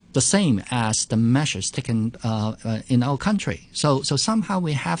the same as the measures taken in our country. So somehow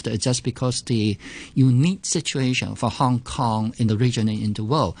we have to adjust because the unique situation for Hong Kong in the region and in the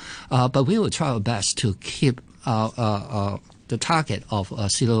world. But we will try our best to keep the target of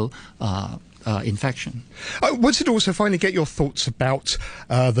zero infection. I wanted to also finally get your thoughts about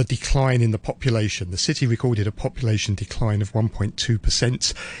the decline in the population. The city recorded a population decline of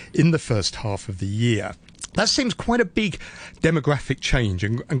 1.2% in the first half of the year. That seems quite a big demographic change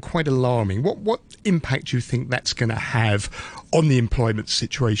and quite alarming. What impact do you think that's going to have on the employment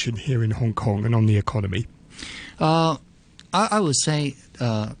situation here in Hong Kong and on the economy? I would say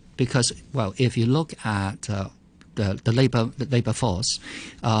because, well, if you look at the labor force,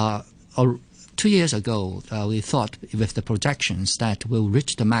 2 years ago, we thought with the projections that we'll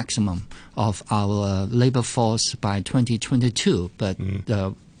reach the maximum of our labor force by 2022, but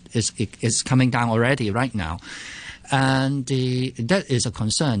it's coming down already right now. And that is a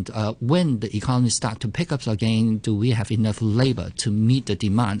concern. When the economy starts to pick up again, do we have enough labor to meet the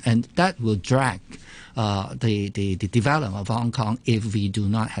demand? And that will drag the development of Hong Kong if we do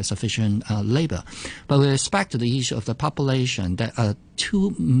not have sufficient labor. But with respect to the issue of the population, there are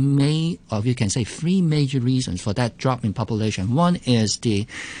two main, or you can say three major reasons for that drop in population. One is the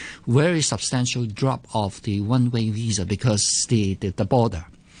very substantial drop of the one-way visa because the border.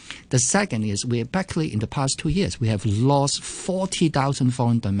 The second is we practically in the past 2 years, we have lost 40,000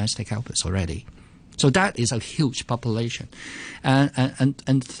 foreign domestic helpers already. So that is a huge population.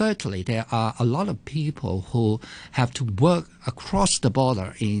 And thirdly, there are a lot of people who have to work across the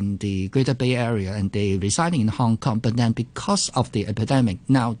border in the Greater Bay Area and they residing in Hong Kong, but then because of the epidemic,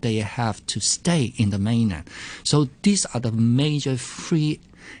 now they have to stay in the mainland. So these are the major three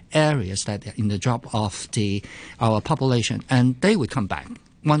areas that are in the drop of our population, and they will come back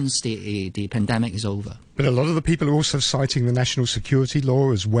once the pandemic is over. But a lot of the people are also citing the national security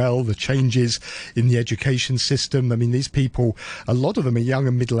law as well, the changes in the education system. I mean, these people, a lot of them are young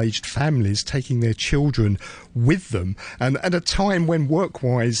and middle-aged families taking their children with them. And at a time when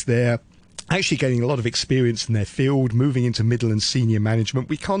work-wise they're actually gaining a lot of experience in their field, moving into middle and senior management,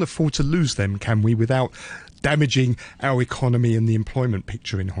 we can't afford to lose them, can we, without damaging our economy and the employment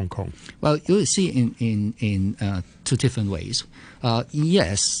picture in Hong Kong? Well, you will see in two different ways.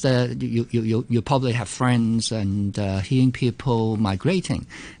 Yes, you probably have friends and hearing people migrating,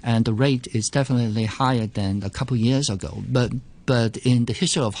 and the rate is definitely higher than a couple of years ago. But in the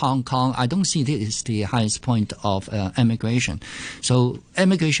history of Hong Kong, I don't see this is the highest point of emigration. So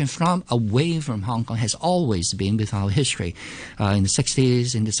emigration from away from Hong Kong has always been with our history in the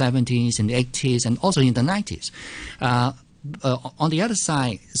 60s, in the 70s, in the 80s, and also in the 90s. On the other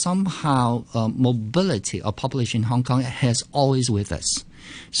side, somehow mobility of population in Hong Kong has always with us.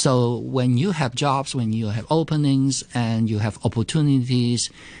 So when you have jobs, when you have openings and you have opportunities,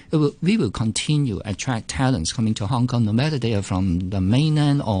 we will continue to attract talents coming to Hong Kong, no matter they are from the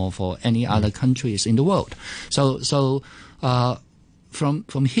mainland or for any other countries in the world. So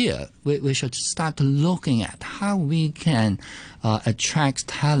from here, we should start looking at how we can attract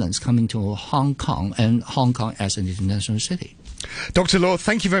talents coming to Hong Kong and Hong Kong as an international city. Dr. Law,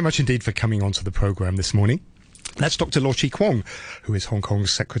 thank you very much indeed for coming onto the programme this morning. That's Dr. Law Chi Kwong, who is Hong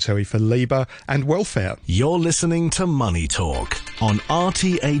Kong's Secretary for Labour and Welfare. You're listening to Money Talk on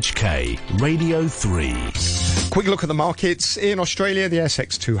RTHK Radio 3. Quick look at the markets. In Australia, the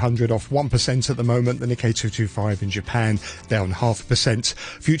ASX 200 off 1% at the moment. The Nikkei 225 in Japan down 0.5%.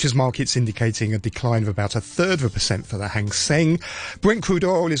 Futures markets indicating a decline of about 1/3% for the Hang Seng. Brent crude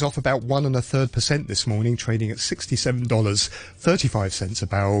oil is off about 1 1/3% this morning, trading at $67.35 a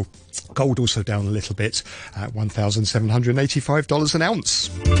barrel. Gold also down a little bit at $1,785 an ounce.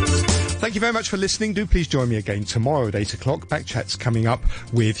 Thank you very much for listening. Do please join me again tomorrow at 8 o'clock. Backchat's coming up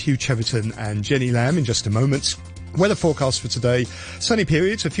with Hugh Cheverton and Jenny Lamb in just a moment. Weather forecast for today, sunny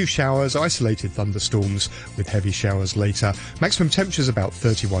periods, a few showers, isolated thunderstorms with heavy showers later. Maximum temperatures about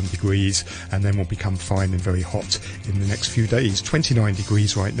 31 degrees and then will become fine and very hot in the next few days. 29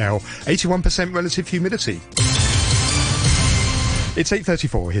 degrees right now, 81% relative humidity. It's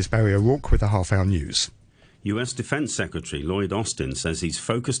 8:34. Here's Barry O'Rourke with the half-hour news. US Defense Secretary Lloyd Austin says he's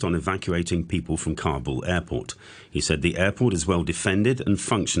focused on evacuating people from Kabul airport. He said the airport is well defended and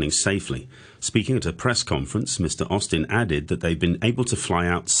functioning safely. Speaking at a press conference, Mr. Austin added that they've been able to fly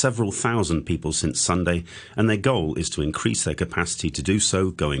out several thousand people since Sunday, and their goal is to increase their capacity to do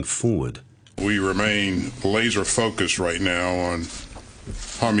so going forward. We remain laser focused right now on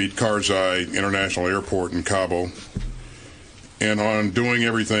Hamid Karzai International Airport in Kabul, and on doing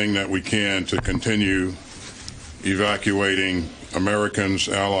everything that we can to continue evacuating Americans,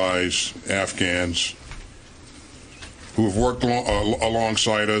 allies, Afghans who have worked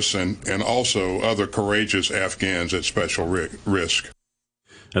alongside us, and also other courageous Afghans at special risk.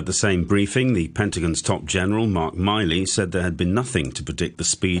 At the same briefing, the Pentagon's top general, Mark Milley, said there had been nothing to predict the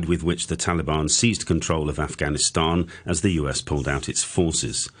speed with which the Taliban seized control of Afghanistan as the US pulled out its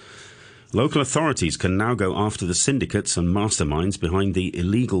forces. Local authorities can now go after the syndicates and masterminds behind the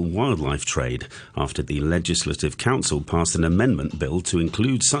illegal wildlife trade after the Legislative Council passed an amendment bill to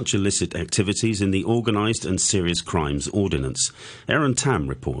include such illicit activities in the Organised and Serious Crimes Ordinance. Aaron Tam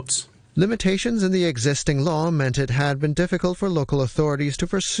reports. Limitations in the existing law meant it had been difficult for local authorities to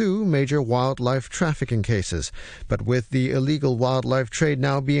pursue major wildlife trafficking cases. But with the illegal wildlife trade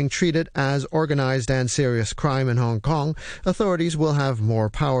now being treated as organized and serious crime in Hong Kong, authorities will have more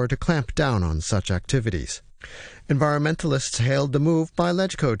power to clamp down on such activities. Environmentalists hailed the move by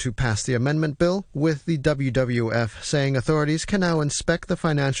LegCo to pass the amendment bill, with the WWF saying authorities can now inspect the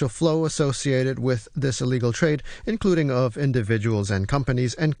financial flow associated with this illegal trade, including of individuals and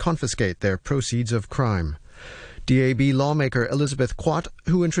companies, and confiscate their proceeds of crime. DAB lawmaker Elizabeth Quat,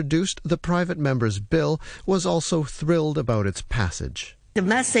 who introduced the private member's bill, was also thrilled about its passage. The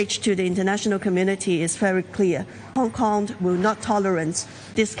message to the international community is very clear. Hong Kong will not tolerate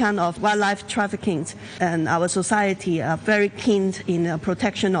this kind of wildlife trafficking, and our society are very keen in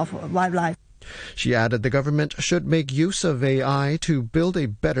protection of wildlife. She added the government should make use of AI to build a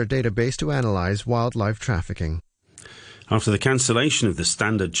better database to analyze wildlife trafficking. After the cancellation of the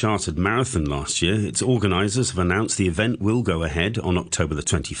Standard Chartered Marathon last year, its organisers have announced the event will go ahead on October the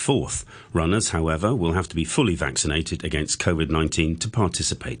 24th. Runners, however, will have to be fully vaccinated against COVID-19 to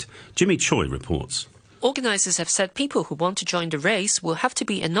participate. Jimmy Choi reports. Organisers have said people who want to join the race will have to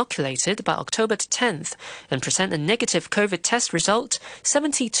be inoculated by October 10th and present a negative COVID test result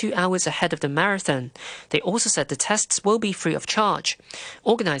 72 hours ahead of the marathon. They also said the tests will be free of charge.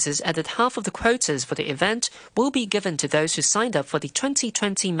 Organisers added half of the quotas for the event will be given to those who signed up for the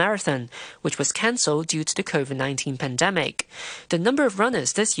 2020 marathon, which was cancelled due to the COVID-19 pandemic. The number of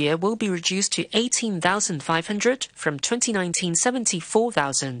runners this year will be reduced to 18,500 from 2019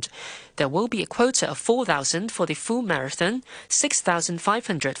 74,000. There will be a quota of 4,000 for the full marathon,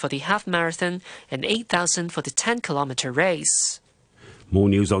 6,500 for the half marathon, and 8,000 for the 10-kilometre race. More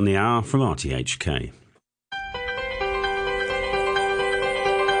news on the hour from RTHK.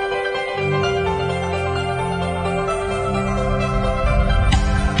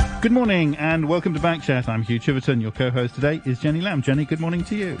 Good morning and welcome to Backchat. I'm Hugh Chiverton. Your co-host today is Jenny Lamb. Jenny, good morning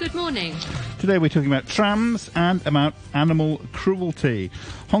to you. Good morning. Today we're talking about trams and about animal cruelty.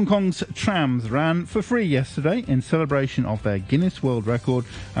 Hong Kong's trams ran for free yesterday in celebration of their Guinness World Record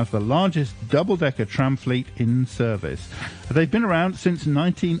as the largest double-decker tram fleet in service. They've been around since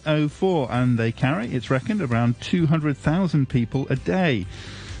 1904 and they carry, it's reckoned, around 200,000 people a day.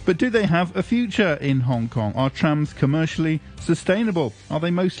 But do they have a future in Hong Kong? Are trams commercially sustainable? Are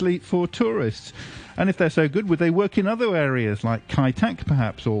they mostly for tourists? And if they're so good, would they work in other areas like Kai Tak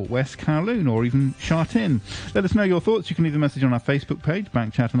perhaps, or West Kowloon, or even Sha Tin? Let us know your thoughts. You can leave a message on our Facebook page,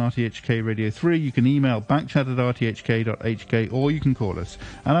 Backchat on RTHK Radio 3. You can email backchat@rthk.hk, or you can call us.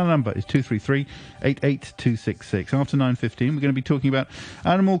 And our number is 233-88266. After 9:15, we're going to be talking about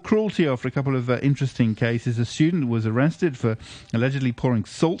animal cruelty after a couple of interesting cases. A student was arrested for allegedly pouring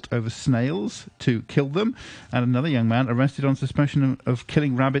salt over snails to kill them, and another young man arrested on suspicion of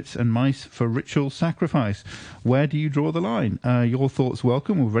killing rabbits and mice for ritual sacrifice. Where do you draw the line? Your thoughts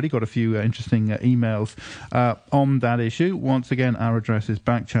welcome. We've already got a few interesting emails on that issue. Once again, our address is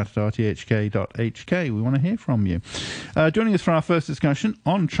backchat@rthk.hk. We want to hear from you. Joining us for our first discussion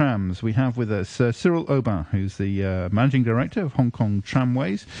on trams, we have with us Cyril Aubin, who's the Managing Director of Hong Kong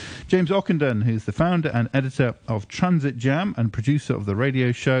Tramways, James Ockenden, who's the founder and editor of Transit Jam and producer of the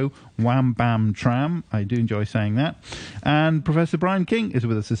radio show Wham, Bam, Tram. I do enjoy saying that. And Professor Brian King is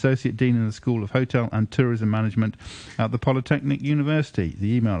with us, Associate Dean in the School of Hotel and Tourism Management at the Polytechnic University.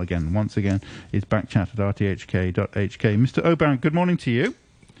 The email again, once again, is backchat@rthk.hk. Mr. Aubin, good morning to you.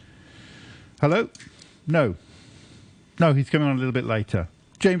 Hello? No, he's coming on a little bit later.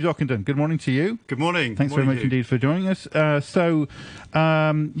 James Ockenden, good morning to you. Good morning. Thanks very much indeed for joining us. So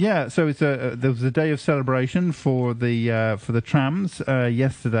it's there was a day of celebration for the trams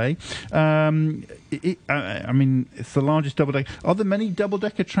yesterday. I mean, it's the largest double-decker. Are there many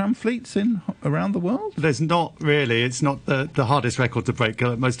double-decker tram fleets around the world? There's not really. It's not the hardest record to break.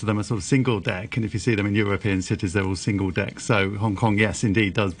 Most of them are sort of single-deck, and if you see them in European cities, they're all single-deck. So Hong Kong, yes,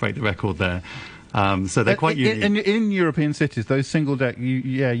 indeed, does break the record there. So they're quite unique. In European cities, those single deck,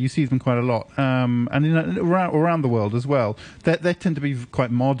 you see them quite a lot, and around the world as well. They tend to be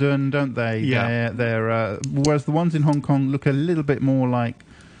quite modern, don't they? Yeah. Whereas the ones in Hong Kong look a little bit more like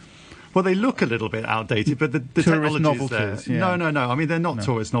Well, they look a little bit outdated, but the technology is there. Yeah. No. I mean, they're not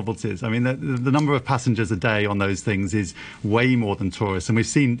tourist novelties. I mean, the number of passengers a day on those things is way more than tourists. And we've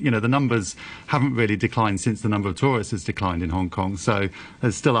seen, the numbers haven't really declined since the number of tourists has declined in Hong Kong. So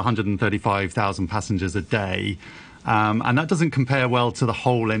there's still 135,000 passengers a day. And that doesn't compare well to the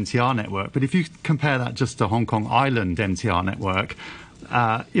whole MTR network. But if you compare that just to Hong Kong Island MTR network,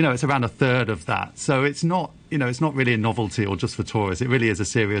 it's around a third of that. So it's not, it's not really a novelty or just for tourists. It really is a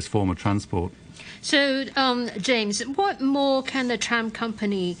serious form of transport. So, James, what more can the tram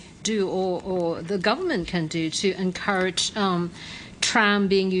company do or the government can do to encourage tram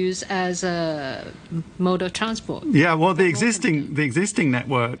being used as a mode of transport? Yeah, well, the existing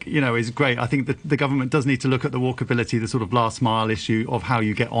network, is great. I think that the government does need to look at the walkability, the sort of last mile issue of how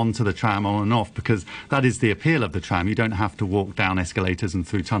you get onto the tram on and off, because that is the appeal of the tram. You don't have to walk down escalators and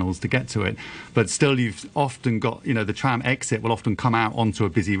through tunnels to get to it. But still, you've often got, the tram exit will often come out onto a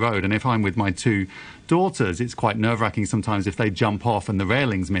busy road. And if I'm with my two daughters, it's quite nerve-wracking sometimes if they jump off and the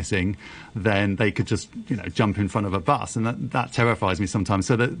railing's missing, then they could just, jump in front of a bus. And that terrifies me sometimes.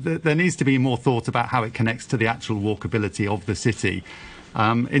 So there needs to be more thought about how it connects to the actual walkability of the city.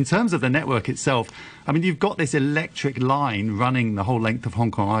 In terms of the network itself, I mean, you've got this electric line running the whole length of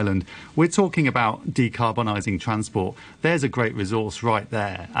Hong Kong Island. We're talking about decarbonising transport. There's a great resource right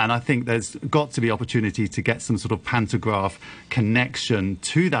there. And I think there's got to be opportunity to get some sort of pantograph connection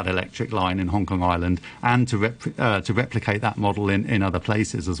to that electric line in Hong Kong Island and to replicate that model in other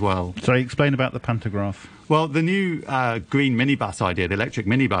places as well. Sorry, explain about the pantograph. Well, the new green minibus idea, the electric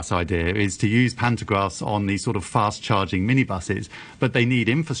minibus idea, is to use pantographs on these sort of fast-charging minibuses, but they need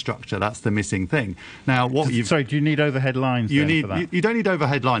infrastructure. That's the missing thing. Now, Sorry, do you need overhead lines for that? You don't need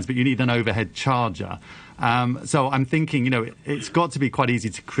overhead lines, but you need an overhead charger. So I'm thinking, it's got to be quite easy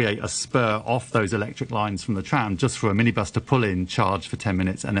to create a spur off those electric lines from the tram just for a minibus to pull in, charge for 10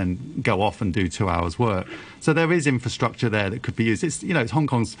 minutes and then go off and do 2 hours work. So there is infrastructure there that could be used. It's, it's Hong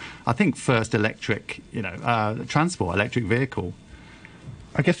Kong's, I think, first electric, transport, electric vehicle.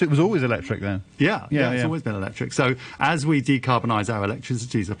 I guess it was always electric then. Yeah, it's always been electric. So as we decarbonise our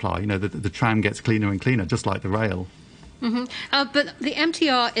electricity supply, the tram gets cleaner and cleaner, just like the rail. Mm-hmm. But the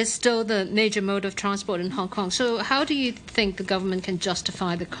MTR is still the major mode of transport in Hong Kong. So how do you think the government can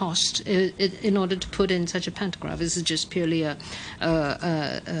justify the cost in order to put in such a pantograph? Is it just purely a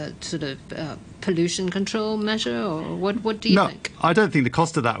sort of pollution control measure, or what do you think? No, I don't think the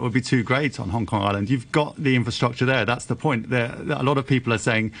cost of that would be too great on Hong Kong Island. You've got the infrastructure there. That's the point. A lot of people are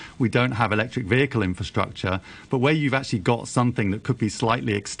saying we don't have electric vehicle infrastructure, but where you've actually got something that could be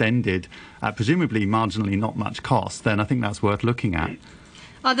slightly extended, presumably marginally not much cost, then I think that's worth looking at.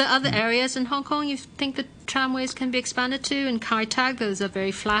 Are there other areas in Hong Kong you think the tramways can be expanded to? In Kai Tak, there's a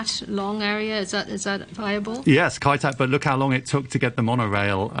very flat, long area. Is that viable? Yes, Kai Tak, but look how long it took to get the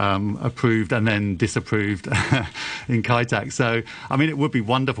monorail approved and then disapproved in Kai Tak. So, I mean, it would be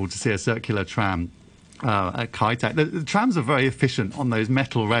wonderful to see a circular tram at Kai Tak. The trams are very efficient on those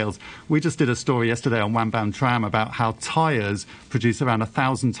metal rails. We just did a story yesterday on Wham Tram about how tyres produce around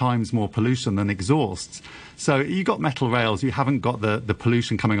 1,000 times more pollution than exhausts. So you've got metal rails, you haven't got the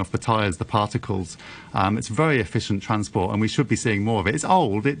pollution coming off the tyres, the particles. It's very efficient transport, and we should be seeing more of it. It's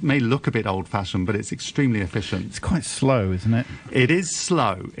old, it may look a bit old-fashioned, but it's extremely efficient. It's quite slow, isn't it? It is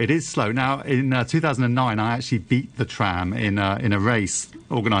slow. It is slow. Now, in 2009, I actually beat the tram in a race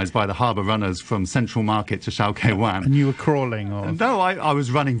organised by the Harbour Runners from Central Market to Shao Kei Wan. And you were crawling? Or? No, I was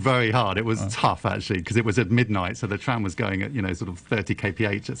running very hard. It was tough, actually, because it was at midnight, so the tram was going at, sort of 30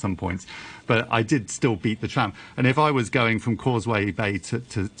 kph at some points. But I did still beat the tram. And if I was going from Causeway Bay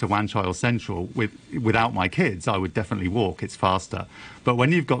to Wan Chai or Central without my kids, I would definitely walk. It's faster. But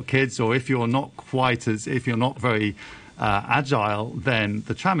when you've got kids, or if you're not very agile, then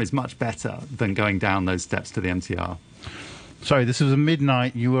the tram is much better than going down those steps to the MTR. Sorry, this was a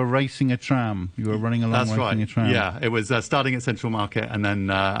midnight. You were racing a tram. You were running along racing a tram. Yeah, it was starting at Central Market and then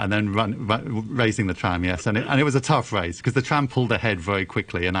racing the tram. Yes, and it was a tough race because the tram pulled ahead very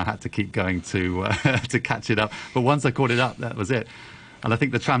quickly, and I had to keep going to catch it up. But once I caught it up, that was it. And I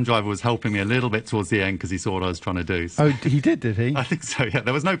think the tram driver was helping me a little bit towards the end because he saw what I was trying to do. So. Oh, he did he? I think so, yeah.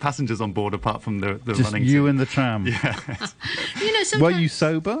 There was no passengers on board apart from the just running. Just you team. and the tram? Yeah. Sometimes... Were you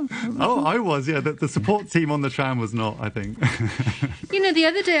sober? Oh, I was, yeah. The support team on the tram was not, I think. The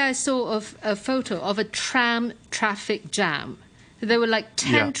other day I saw a photo of a tram traffic jam. There were like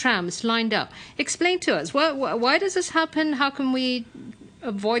 10 trams lined up. Explain to us, why does this happen? How can we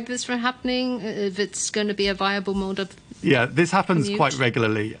avoid this from happening if it's going to be a viable mode of Yeah, this happens commute? Quite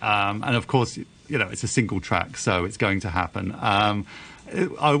regularly. And of course, it's a single track, so it's going to happen.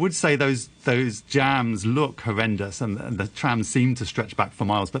 I would say those jams look horrendous, and the trams seem to stretch back for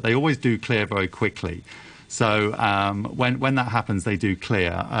miles, but they always do clear very quickly. So when that happens, they do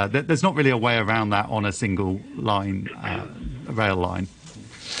clear. There's not really a way around that on a single line, rail line.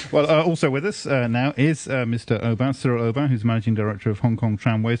 Well, also with us now is Mr. Aubin, Cyril Aubin, who's Managing Director of Hong Kong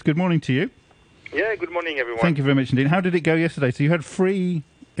Tramways. Good morning to you. Yeah, good morning, everyone. Thank you very much indeed. How did it go yesterday? So you had free...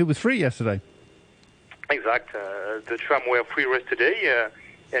 It was free yesterday. Exact. The tram were free yesterday,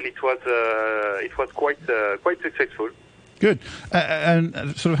 and it was quite successful. Good.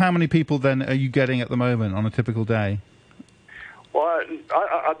 And sort of how many people then are you getting at the moment on a typical day? Well,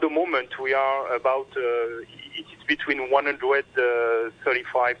 at the moment we are about it's between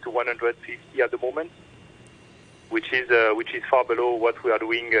 135 to 150 at the moment, which is far below what we are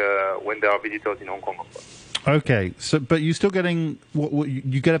doing when there are visitors in Hong Kong. Okay, so but you're still getting what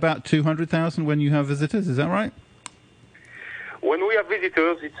you get about 200,000 when you have visitors, is that right? When we have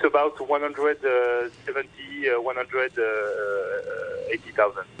visitors, it's about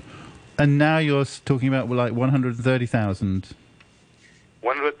 180,000. And now you're talking about like 130,000.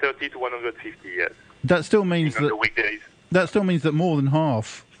 130 to 150, yes. That still means on the weekdays. That still means that more than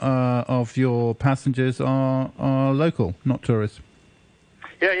half of your passengers are local, not tourists.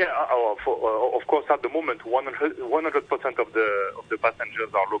 Yeah. Of course, at the moment, 100% of the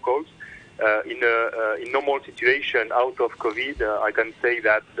passengers are locals. In normal situation, out of COVID, I can say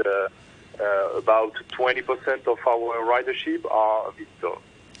that about 20% of our ridership are visitors.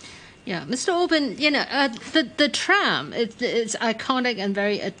 Yeah, Mr. Aubin, the tram it's iconic and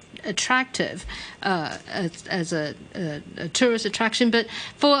very attractive as a tourist attraction, but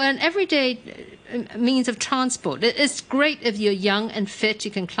for an everyday means of transport, it's great if you're young and fit.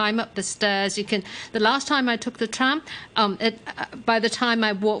 You can climb up the stairs. The last time I took the tram, by the time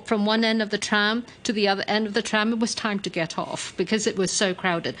I walked from one end of the tram to the other end of the tram, it was time to get off because it was so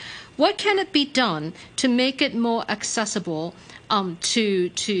crowded. What can it be done to make it more accessible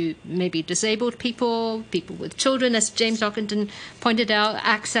to maybe disabled people with children? As James Ockenden pointed out,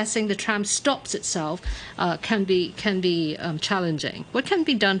 accessing the tram stops itself can be challenging. What can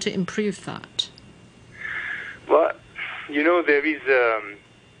be done to improve that? Well, there is,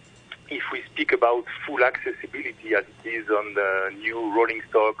 if we speak about full accessibility as it is on the new rolling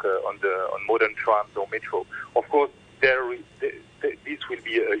stock, on modern trams or metro, of course, this will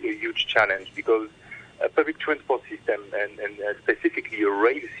be a huge challenge because a public transport system and specifically a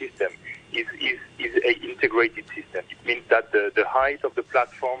rail system is an integrated system. It means that the height of the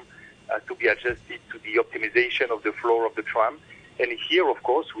platform has to be adjusted to the optimization of the floor of the tram. And here, of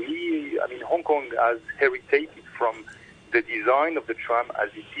course, Hong Kong has heritated from the design of the tram as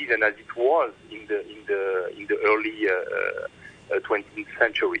it is and as it was in the early 20th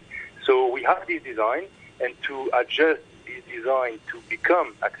century. So we have this design, and to adjust this design to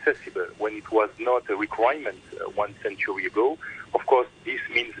become accessible when it was not a requirement 1 century ago, of course, this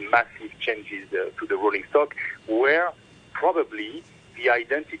means massive changes to the rolling stock, where probably the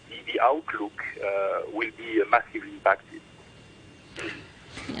identity, the outlook will be massively impacted.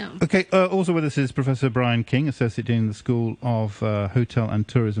 Yeah. Okay, also with us is Professor Brian King, Associate Dean of the School of Hotel and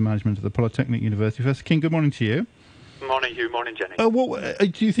Tourism Management at the Polytechnic University. Professor King, good morning to you. Morning, Hugh. Morning, Jenny.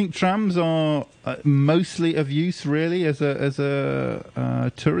 Do you think trams are mostly of use, really, as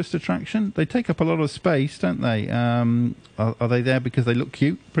a tourist attraction? They take up a lot of space, don't they? Are they there because they look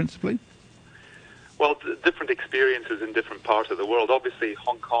cute, principally? Well, different experiences in different parts of the world. Obviously,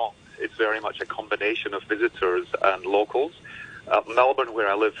 Hong Kong is very much a combination of visitors and locals. Melbourne, where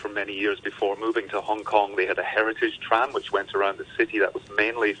I lived for many years before moving to Hong Kong, they had a heritage tram which went around the city that was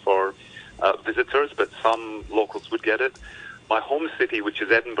mainly for visitors, but some locals would get it. My home city, which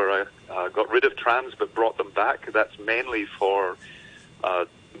is Edinburgh, got rid of trams but brought them back. That's mainly for, a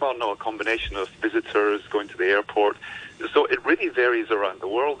combination of visitors going to the airport. So it really varies around the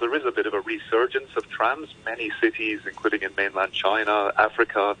world. There is a bit of a resurgence of trams. Many cities, including in mainland China,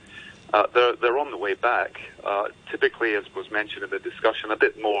 Africa, they're on the way back. Typically, as was mentioned in the discussion, a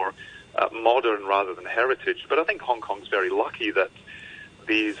bit more modern rather than heritage. But I think Hong Kong's very lucky that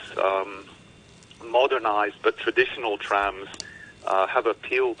these modernized but traditional trams have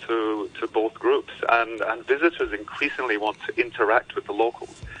appealed to both groups, and visitors increasingly want to interact with the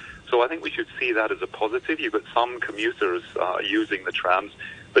locals. So I think we should see that as a positive. You've got some commuters using the trams,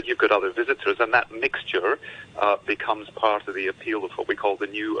 but you've got other visitors, and that mixture becomes part of the appeal of what we call the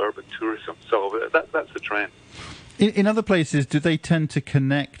new urban tourism. So that's the trend. In other places, do they tend to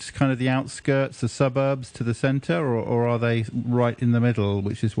connect kind of the outskirts, the suburbs, to the centre, or are they right in the middle,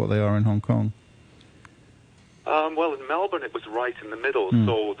 which is what they are in Hong Kong? Well, in Melbourne, it was right in the middle.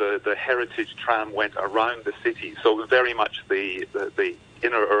 So the heritage tram went around the city. So very much the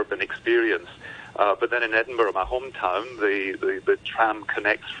inner urban experience. But then in Edinburgh, my hometown, the tram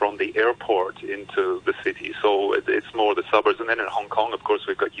connects from the airport into the city. So it's more the suburbs. And then in Hong Kong, of course,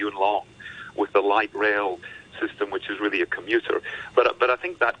 we've got Yuen Long with the light rail system, which is really a commuter. But I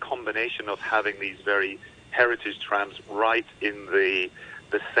think that combination of having these very heritage trams right in the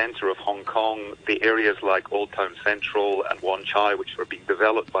centre of Hong Kong, the areas like Old Town Central and Wan Chai, which are being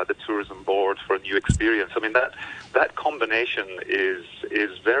developed by the tourism board for a new experience. I mean, that combination is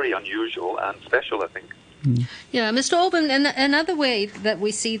very unusual and special, I think. Yeah, Mr. Aubin, another way that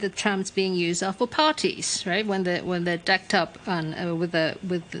we see the trams being used are for parties, right? When they're decked up and with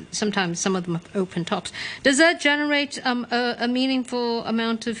sometimes some of them have open tops. Does that generate a meaningful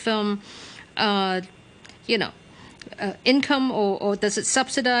amount of income, or does it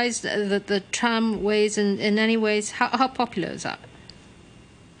subsidize the tramways in any ways? How popular is that?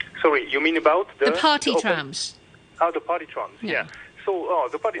 Sorry, you mean about the party trams? The party trams, yeah. So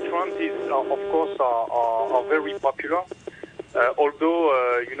the party trams of course, are very popular. Although,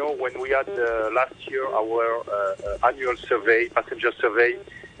 when we had last year our annual survey, passenger survey,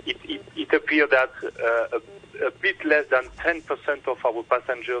 it appeared that a bit less than 10% of our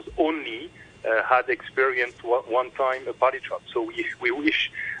passengers only had experienced one time a party tram. So we wish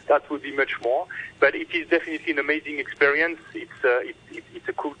that would be much more. But it is definitely an amazing experience. It's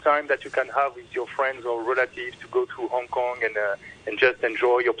a cool time that you can have with your friends or relatives to go to Hong Kong and just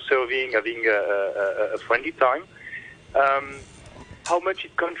enjoy observing, having a friendly time. How much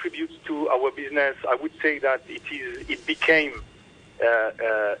it contributes to our business, I would say that it became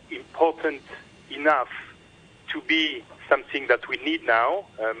important enough to be something that we need now.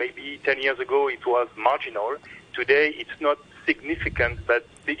 Maybe 10 years ago it was marginal. Today it's not significant, but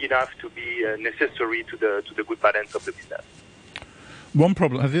big enough to be necessary to the good balance of the business. One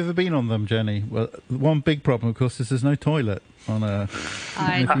problem, have you ever been on them, Jenny? Well, one big problem, of course, is there's no toilet on a...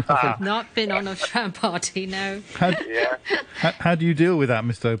 I have not been on a tram party, no. How do you deal with that,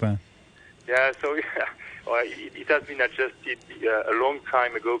 Mr. Aubin? Yeah, so well, it has been adjusted a long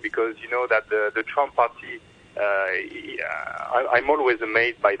time ago, because you know that the tram party, I'm always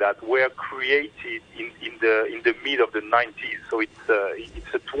amazed by that, were created in the mid of the 90s. So it's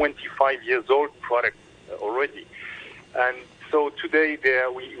a 25 years old product already. And so today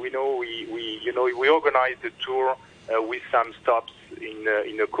we organize the tour with some stops in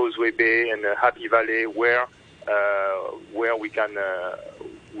the Causeway Bay and Happy Valley, where we can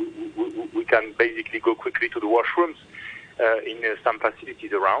basically go quickly to the washrooms in some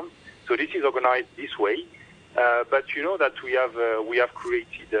facilities around. So this is organized this way. But you know that we have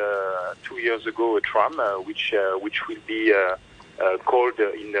created 2 years ago a tram which will be called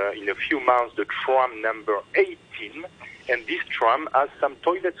in a few months the tram number 18, and this tram has some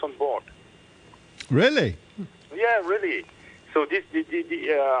toilets on board. Really? Yeah, really. So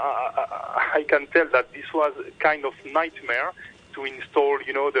I can tell that this was kind of nightmare to install,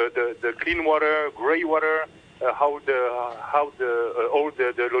 the clean water, grey water, all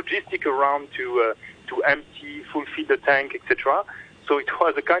the logistic around to empty, fulfill the tank, etc. So it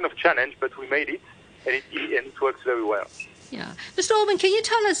was a kind of challenge, but we made it, and it works very well. Yeah, Mr. Aubin, can you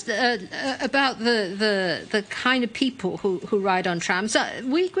tell us about the kind of people who ride on trams?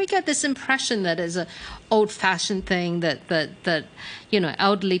 We get this impression that it's an old-fashioned thing, that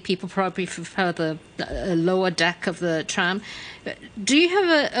elderly people probably prefer the lower deck of the tram. Do you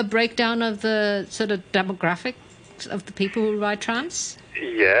have a breakdown of the sort of demographics of the people who ride trams?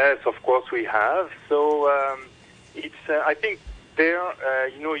 Yes, of course we have. So it's I think there,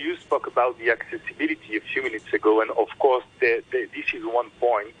 you spoke about the accessibility a few minutes ago, and of course this is one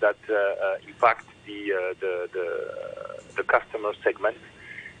point that impacts the customer segment.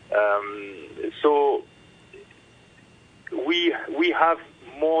 So we have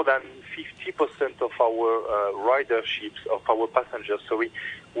more than 50% of our riderships, of our passengers,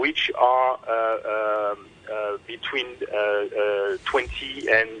 which are between 20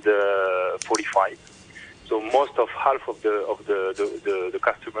 and 45. So most of half of the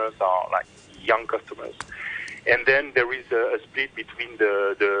customers are like young customers, and then there is a split between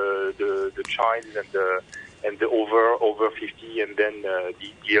the child and the over 50, and then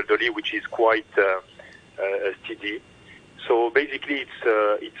the elderly, which is quite steady. So basically,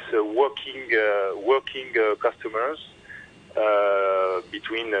 it's working customers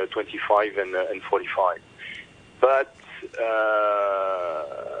between 25 and 45. But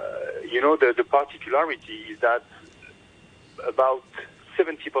the particularity is that about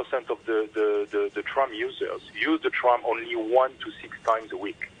 70% of the tram users use the tram only 1 to 6 times a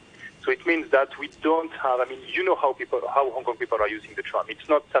week. So it means that we don't have, I mean, you know how Hong Kong people are using the tram. It's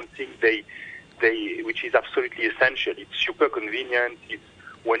not something which is absolutely essential. It's super convenient. It's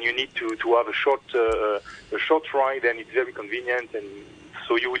when you need to have a short ride, then it's very convenient, and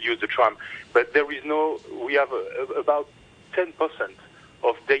so you would use the tram. But we have about 10%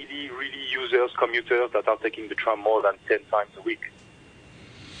 of daily users, commuters that are taking the tram more than 10 times a week.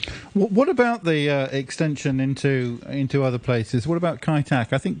 What about the extension into other places? What about Kai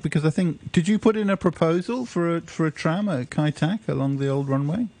Tak? I think did you put in a proposal for a tram at Kai Tak along the old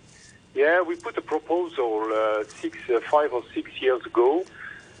runway? Yeah, we put a proposal 5 or 6 years ago,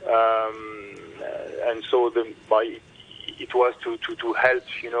 and so it was to help,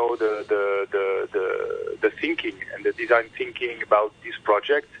 the thinking and the design thinking about this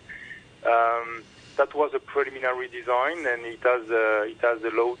project. That was a preliminary design, and it has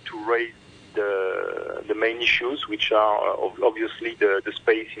allowed to raise the main issues, which are obviously the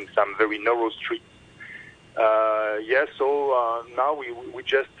space in some very narrow streets. So now we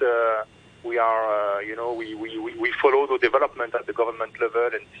just we follow the development at the government level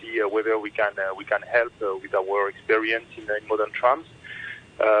and see whether we can help with our experience in modern trams.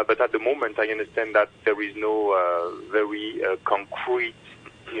 But at the moment, I understand that there is no very concrete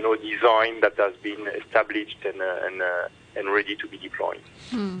design that has been established and ready to be deployed.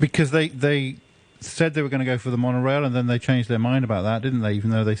 Because they said they were going to go for the monorail, and then they changed their mind about that, didn't they? Even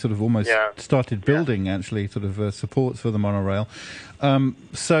though they sort of almost started building, actually, sort of supports for the monorail.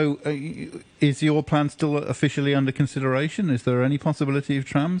 So is your plan still officially under consideration? Is there any possibility of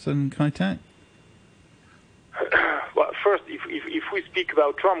trams and Kai Tak? Well, first, if we speak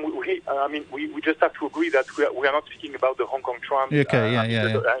about tram, we just have to agree that we are not speaking about the Hong Kong tram. Okay,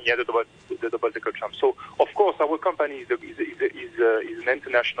 the double-decker tram. So, of course, our company is an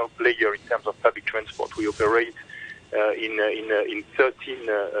international player in terms of public transport. We operate in 13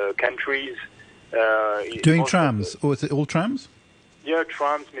 countries. Doing trams, or is it all trams? Yeah,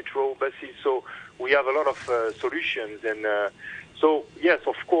 trams, metro, buses. So we have a lot of solutions, and so yes,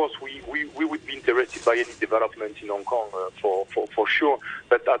 of course, we would be interested by any development in Hong Kong for sure.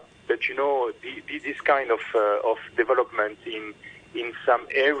 But this kind of development in some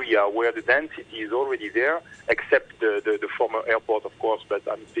area where the density is already there, except the former airport, of course. But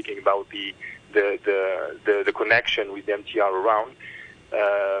I'm speaking about the connection with the MTR around.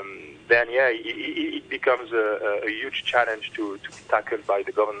 Then it becomes a huge challenge to be tackled by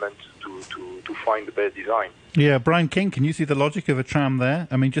the government to find the best design. Yeah, Brian King, can you see the logic of a tram there?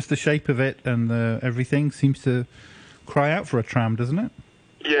 I mean, just the shape of it and everything seems to cry out for a tram, doesn't it?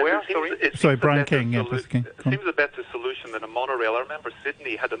 Yeah, Sorry, Brian King. It seems a better solution than a monorail. I remember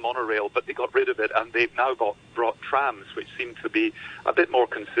Sydney had a monorail, but they got rid of it, and they've now brought trams, which seem to be a bit more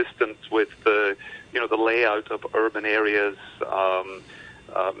consistent with the layout of urban areas,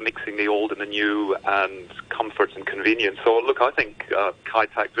 mixing the old and the new, and comfort and convenience. So, look, I think Kai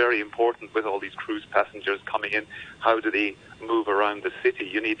Tak very important with all these cruise passengers coming in. How do they move around the city?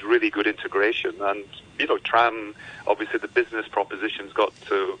 You need really good integration, and tram. Obviously, the business proposition's got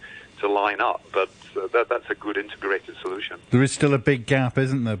to line up, but that's a good integrated solution. There is still a big gap,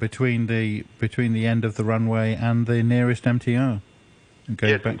 isn't there, between the end of the runway and the nearest MTR?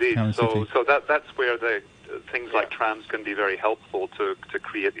 Yes, indeed. So that's where things like trams can be very helpful to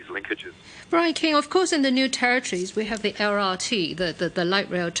create these linkages. Brian King, of course, in the new territories, we have the LRT, the light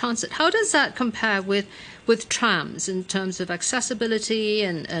rail transit. How does that compare with trams in terms of accessibility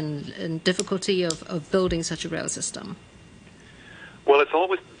and difficulty of building such a rail system? Well, it's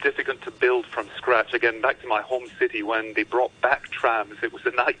always difficult to build from scratch. Again, back to my home city, when they brought back trams, it was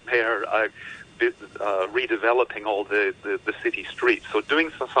a nightmare redeveloping all the city streets. So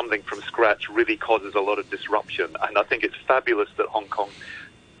doing something from scratch really causes a lot of disruption. And I think it's fabulous that Hong Kong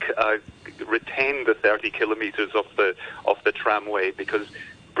retained the 30 kilometres of the tramway, because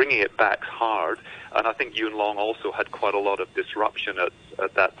bringing it back's hard. And I think Yuen Long also had quite a lot of disruption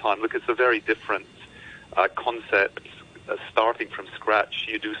at that time. Look, it's a very different concept. Starting from scratch,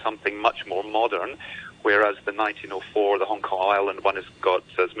 you do something much more modern, whereas the 1904, the Hong Kong Island one, has got,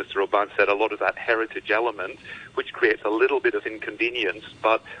 as Mr. Aubin said, a lot of that heritage element, which creates a little bit of inconvenience,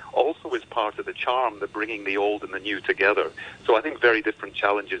 but also is part of the charm, the bringing the old and the new together. So I think very different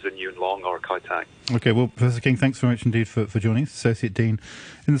challenges in Yuen Long or Kai Tak. Okay, well, Professor King, thanks very much indeed for joining us, Associate Dean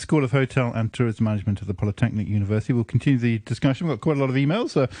in the School of Hotel and Tourism Management at the Polytechnic University. We'll continue the discussion. We've got quite a lot of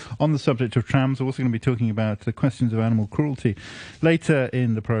emails on the subject of trams. We're also going to be talking about the questions of animal cruelty later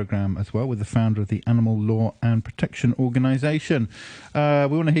in the programme as well, with the founder of the Animal Law and Protection Organisation. We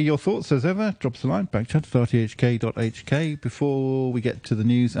want to hear your thoughts, as ever. Drop us a line, backchat at rthk.hk. Before we get to the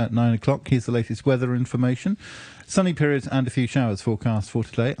news at 9 o'clock, here's the latest weather information. Sunny periods and a few showers forecast for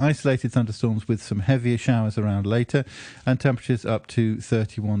today. Isolated thunderstorms with some heavier showers around later, and temperatures up to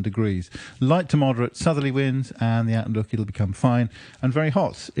 31 degrees. Light to moderate southerly winds, and the outlook, it'll become fine and very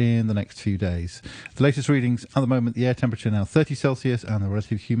hot in the next few days. The latest readings at the moment, the air temperature now 30 Celsius and the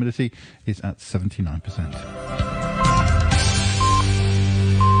relative humidity is at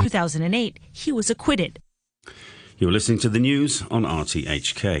 79%. 2008, he was acquitted. You're listening to the news on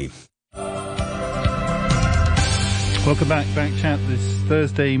RTHK. Welcome back chat this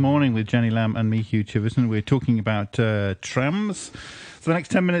Thursday morning with Jenny Lamb and me, Hugh Chiverson. We're talking about trams for the next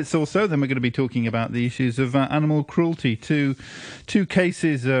 10 minutes or so. Then we're going to be talking about the issues of animal cruelty. Two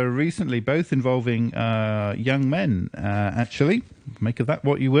cases recently, both involving young men, actually. Make of that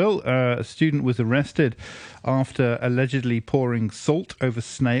what you will. A student was arrested after allegedly pouring salt over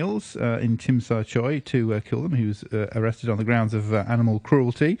snails in Timsar Choi to kill them. He was arrested on the grounds of animal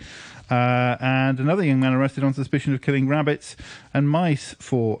cruelty. And another young man arrested on suspicion of killing rabbits and mice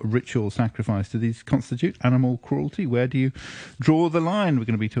for ritual sacrifice. Do these constitute animal cruelty? Where do you draw the line? We're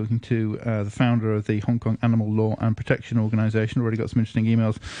going to be talking to the founder of the Hong Kong Animal Law and Protection Organisation. Already got some interesting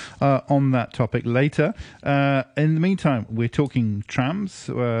emails on that topic later. In the meantime, we're talking trams.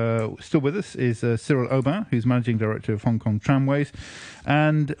 Still with us is Cyril Aubin, who's Managing Director of Hong Kong Tramways,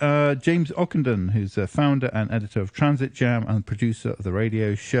 and James Ockenden, who's founder and editor of Transit Jam and producer of the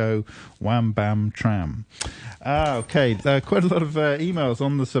radio show Wham, Bam, Tram. Okay, quite a lot of emails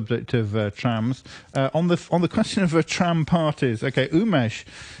on the subject of trams. On the question of tram parties, okay, Umesh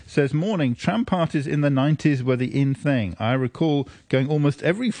says, morning, tram parties in the 90s were the in thing. I recall going almost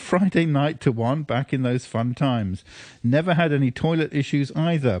every Friday night to one back in those fun times. Never had any toilet issues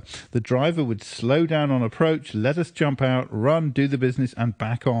either. The driver would slow down on approach, let us jump out, run, do the business and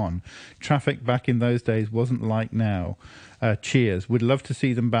back on. Traffic back in those days wasn't like now. Cheers. Would love to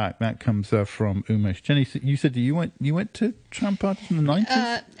see them back. That comes from Umesh. Jenny, you said you went to tram parties in the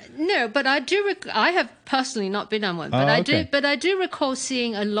 90s? No, but I do. I have personally not been on one, but I do recall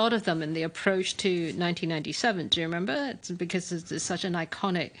seeing a lot of them in the approach to 1997. Do you remember? It's because it's such an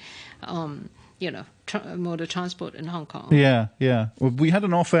iconic, mode of transport in Hong Kong. Yeah. Well, we had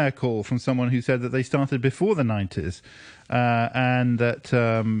an off-air call from someone who said that they started before the 90s, and that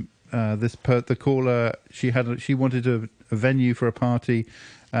the caller, she wanted a venue for a party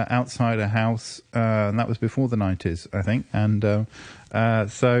outside a house, and that was before the 90s, I think, and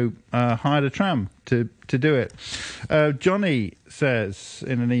so hired a tram to do it. Johnny says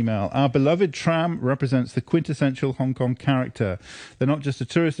in an email, our beloved tram represents the quintessential Hong Kong character. They're not just a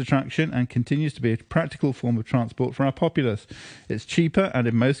tourist attraction and continues to be a practical form of transport for our populace. It's cheaper and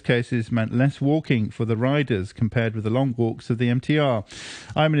in most cases meant less walking for the riders compared with the long walks of the MTR.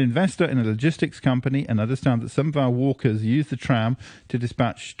 I'm an investor in a logistics company and understand that some of our walkers use the tram to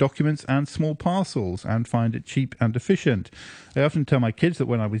dispatch documents and small parcels and find it cheap and efficient. I often tell my kids that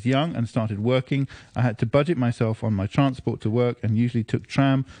when I was young and started working, I had to budget myself on my transport to work and usually took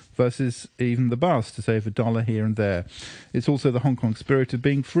tram versus even the bus to save $1 here and there. It's also the Hong Kong spirit of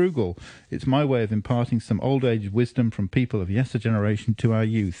being frugal. It's my way of imparting some old age wisdom from people of yester generation to our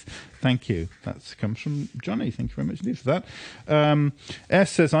youth. Thank you. That comes from Johnny. Thank you very much indeed for that.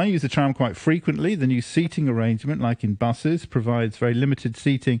 S says, I use the tram quite frequently. The new seating arrangement, like in buses, provides very limited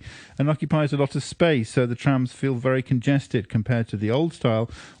seating and occupies a lot of space, so the trams feel very congested compared to the old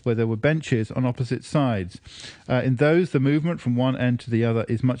style where there were benches on opposite sides. In those, the movement from one end to the other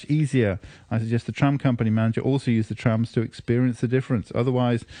is much easier. I suggest the tram company manager also use the trams to experience the difference.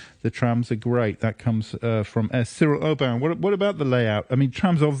 Otherwise, the trams are great. That comes from S. Cyril Aubin. What about the layout? I mean,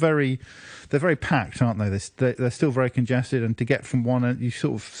 trams are very packed, aren't they? They're still very congested, and to get from one end, you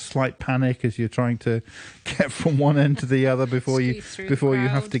sort of slight panic as you're trying to get from one end to the other before you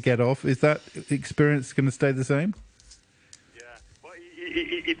have to get off. Is that experience going to stay the same?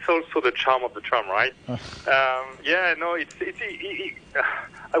 It's also the charm of the tram, right?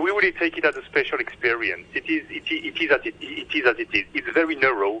 We really take it as a special experience. It is as it is. It's very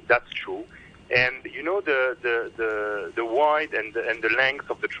narrow, that's true. And the wide and the length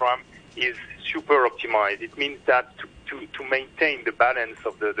of the tram is super optimized. It means that to maintain the balance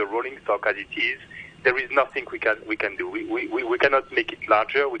of the rolling stock as it is, there is nothing we can do. We cannot make it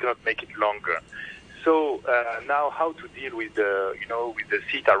larger. We cannot make it longer. So now, how to deal with the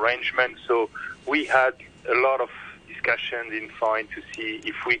seat arrangement? So we had a lot of discussions in FINE to see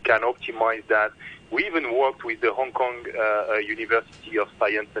if we can optimize that. We even worked with the Hong Kong University of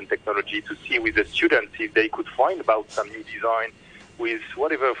Science and Technology to see with the students if they could find about some new design with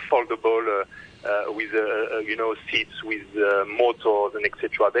whatever foldable seats with motors and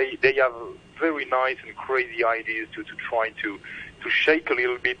etc. They have very nice and crazy ideas to try to shake a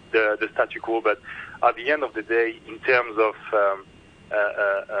little bit the status quo. But at the end of the day, in terms of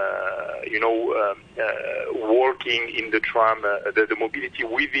working in the tram, the mobility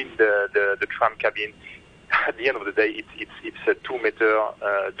within the tram cabin, at the end of the day, it's a 2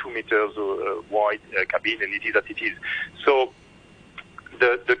 meters wide cabin, and it is as it is. So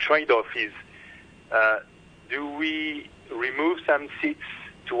the trade-off is: do we remove some seats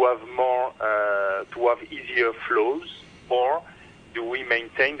to have more, to have easier flows, or do we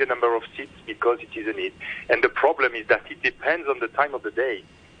maintain the number of seats because it is a need? And the problem is that it depends on the time of the day.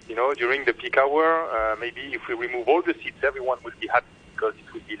 During the peak hour, maybe if we remove all the seats, everyone will be happy because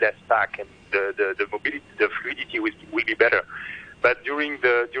it will be less packed and the mobility, the fluidity will be better. But during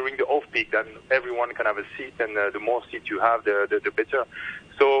the off-peak, then everyone can have a seat, and the more seats you have, the better.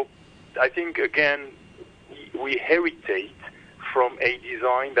 So I think, again, we heritage from a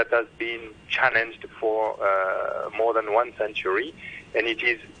design that has been challenged for more than 1 century, and it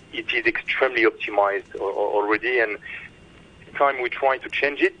is extremely optimized already. And every time we try to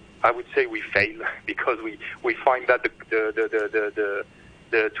change it, I would say we fail because we find that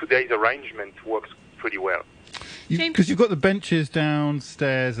the today's arrangement works pretty well. Because you've got the benches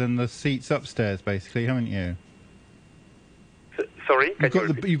downstairs and the seats upstairs, basically, haven't you? Sorry?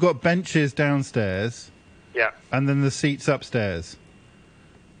 You've got benches downstairs. Yeah. And then the seats upstairs.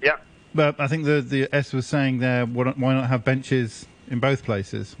 Yeah. But I think the S was saying there, why not have benches in both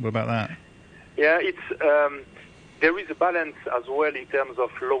places? What about that? Yeah, it's there is a balance as well in terms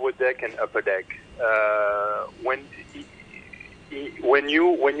of lower deck and upper deck. When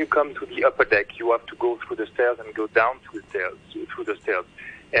you come to the upper deck, you have to go through the stairs and go down through the stairs.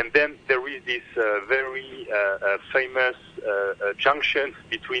 And then there is this very famous junction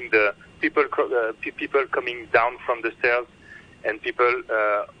between the people coming down from the stairs and people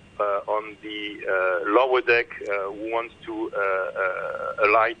on the lower deck who wants to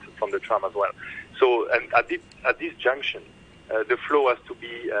alight from the tram as well. So, and at this junction, the flow has to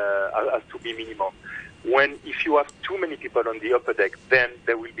be minimum. If you have too many people on the upper deck, then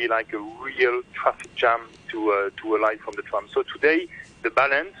there will be like a real traffic jam to alight from the tram. So today, the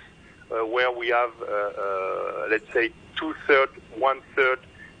balance where we have let's say 2/3, 1/3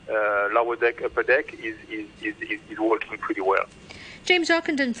 lower deck, upper deck is working pretty well. James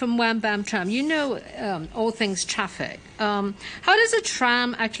Ockenden from Wham Tram, you know all things traffic. How does a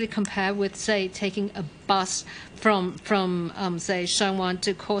tram actually compare with, say, taking a bus from say, Shangwan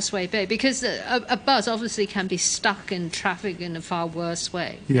to Causeway Bay? Because a bus obviously can be stuck in traffic in a far worse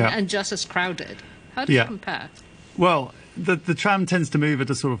way and just as crowded. How does it compare? Well, the tram tends to move at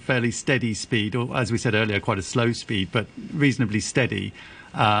a sort of fairly steady speed, or as we said earlier, quite a slow speed, but reasonably steady,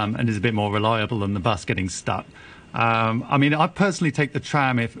 and is a bit more reliable than the bus getting stuck. I mean, I personally take the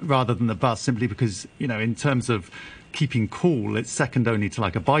tram rather than the bus simply because, in terms of keeping cool, it's second only to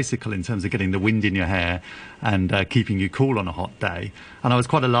like a bicycle in terms of getting the wind in your hair and keeping you cool on a hot day. And I was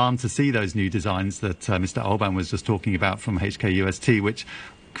quite alarmed to see those new designs that Mr. Aubin was just talking about from HKUST, which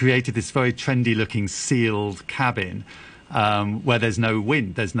created this very trendy looking sealed cabin where there's no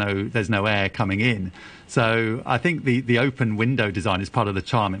wind, there's no air coming in. So I think the open window design is part of the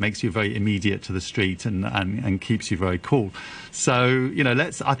charm. It makes you very immediate to the street and keeps you very cool. So,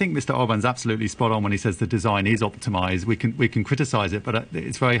 I think Mr. Aubin's absolutely spot on when he says the design is optimized. We can criticize it, but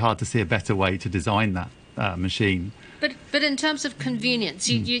it's very hard to see a better way to design that machine. But in terms of convenience,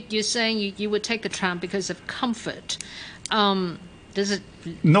 you're saying you would take the tram because of comfort. Does it?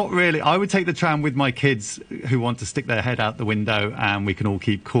 Not really. I would take the tram with my kids who want to stick their head out the window and we can all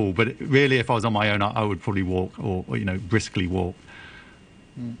keep cool. But really, if I was on my own, I would probably walk or briskly walk.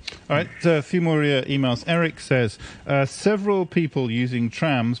 All right, a few more emails. Eric says, several people using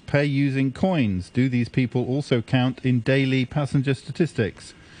trams pay using coins. Do these people also count in daily passenger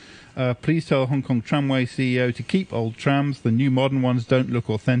statistics? Please tell Hong Kong Tramway CEO to keep old trams. The new modern ones don't look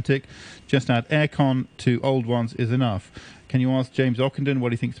authentic. Just add aircon to old ones is enough. Can you ask James Ockenden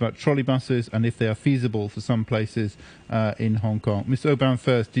what he thinks about trolley buses and if they are feasible for some places in Hong Kong? Mr. Aubin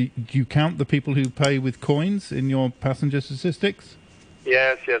first, do you count the people who pay with coins in your passenger statistics?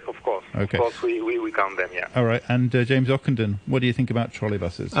 Yes, of course. Okay. Of course, we count them, yeah. All right, and James Ockenden, what do you think about trolley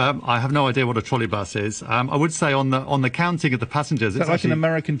buses? I have no idea what a trolley bus is. I would say on the counting of the passengers... Is that like an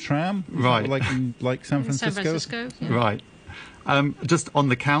American tram? Right. Like San Francisco? San Francisco, yeah. Right. Just on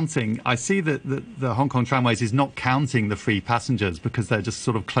the counting, I see that the Hong Kong Tramways is not counting the free passengers because they're just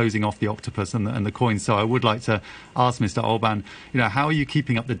sort of closing off the octopus and the coins. So I would like to ask Mr. Aubin, how are you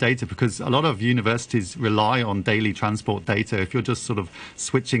keeping up the data? Because a lot of universities rely on daily transport data. If you're just sort of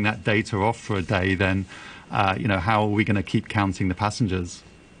switching that data off for a day, then, how are we going to keep counting the passengers?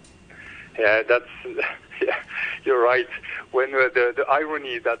 Yeah, you're right. When the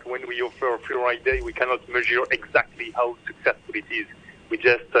irony is that when we offer a free ride day, we cannot measure exactly how successful it is. We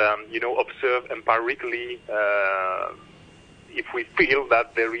just, observe empirically if we feel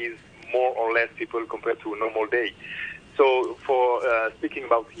that there is more or less people compared to a normal day. So, for speaking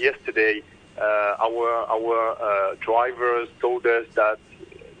about yesterday, our drivers told us that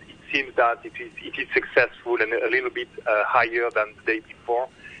it seems that it is successful and a little bit higher than the day before.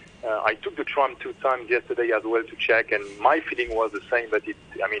 I took the tram 2 times yesterday as well to check, and my feeling was the same. But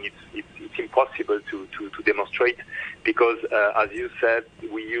it's impossible to demonstrate because, as you said,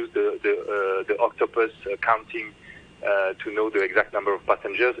 we use the octopus counting to know the exact number of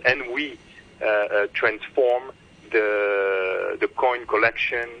passengers, and we transform the coin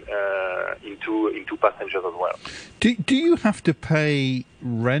collection into passengers as well. Do you have to pay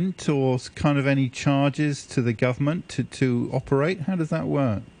rent or kind of any charges to the government to operate? How does that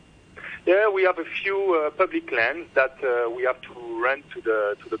work? Yeah, we have a few public lands that we have to rent to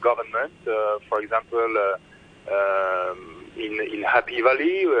the government. For example, in Happy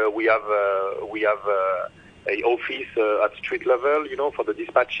Valley, we have a office at street level, for the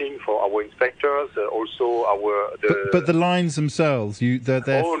dispatching for our inspectors. Also, But the lines themselves, they're.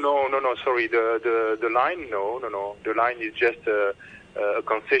 Oh no! Sorry, the line, no. The line is just a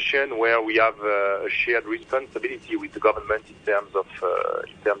concession where we have a shared responsibility with the government in terms of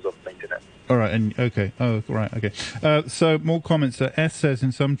maintenance. All right, and okay. Oh, right, okay. So more comments. S says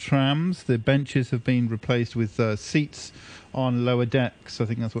in some trams the benches have been replaced with seats on lower decks. I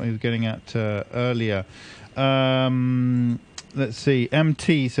think that's what he was getting at earlier. Let's see.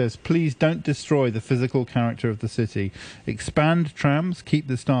 MT says, please don't destroy the physical character of the city. Expand trams, keep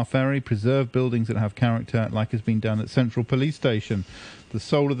the Star Ferry, preserve buildings that have character, like has been done at Central Police Station. The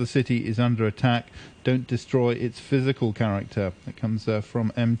soul of the city is under attack. Don't destroy its physical character. That comes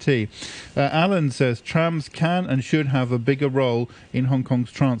from MT. Alan says, trams can and should have a bigger role in Hong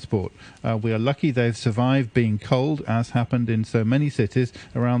Kong's transport. We are lucky they've survived being cold, as happened in so many cities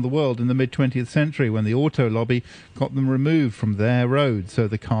around the world in the mid-20th century when the auto lobby got them removed from their roads so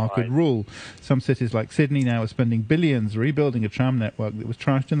the car could rule. Some cities like Sydney now are spending billions rebuilding a tram network that was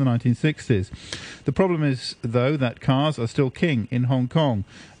trashed in the 1960s. The problem is, though, that cars are still king in Hong Kong.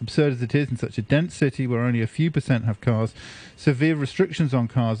 Absurd as it is in such a dense city where only a few percent have cars, severe restrictions on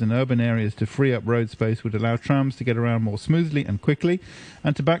cars in urban areas to free up road space would allow trams to get around more smoothly and quickly,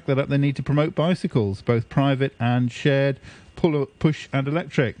 and to back that up they need to promote bicycles, both private and shared, push and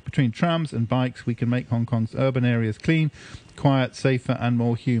electric. Between trams and bikes we can make Hong Kong's urban areas clean, quiet, safer and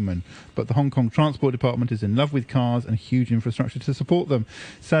more human. But the Hong Kong Transport Department is in love with cars and huge infrastructure to support them.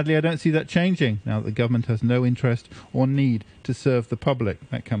 Sadly, I don't see that changing now that the government has no interest or need to serve the public.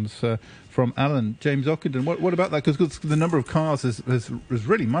 That comes from Alan. James Ockenden, what about that? Because the number of cars has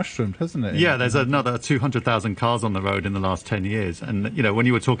really mushroomed, hasn't it? Yeah, there's another 200,000 cars on the road in the last 10 years. And, when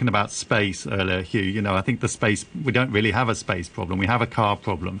you were talking about space earlier, Hugh, I think the space, we don't really have a space problem. We have a car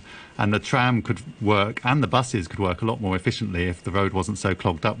problem. And the tram could work, and the buses could work a lot more efficiently if the road wasn't so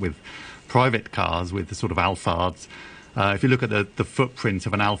clogged up with private cars, with the sort of Alphards. If you look at the footprint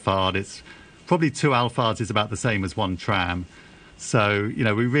of an Alphard, it's probably 2 Alphards is about the same as 1 tram. So, we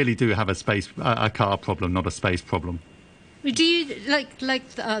really do have a car problem, not a space problem. Do you, like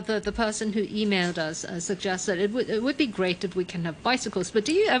the person who emailed us suggested, it would be great if we can have bicycles, but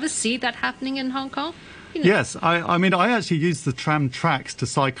do you ever see that happening in Hong Kong? Yes, I actually use the tram tracks to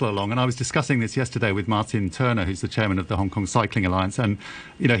cycle along, and I was discussing this yesterday with Martin Turner, who's the chairman of the Hong Kong Cycling Alliance, and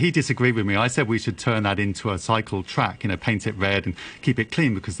he disagreed with me. I said we should turn that into a cycle track, paint it red and keep it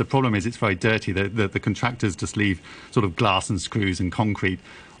clean, because the problem is it's very dirty. The contractors just leave sort of glass and screws and concrete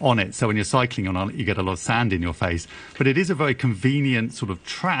on it, so when you're cycling on it you get a lot of sand in your face. But it is a very convenient sort of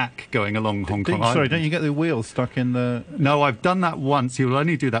track going along Hong Kong. Sorry, don't you get the wheels stuck in the... No, I've done that once. You'll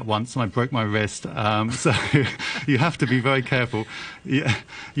only do that once, and I broke my wrist. So you have to be very careful. You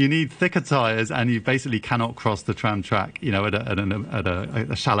need thicker tyres, and you basically cannot cross the tram track, at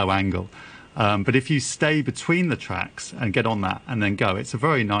a shallow angle. But if you stay between the tracks and get on that and then go, it's a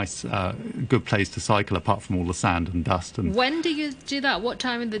very nice, good place to cycle, apart from all the sand and dust. And when do you do that? What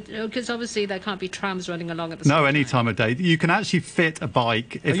time because obviously there can't be trams running along at the same time. No, any time of day. You can actually fit a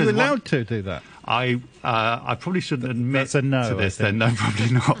bike. Are you allowed to do that? I probably shouldn't admit That's a no, to this then. No,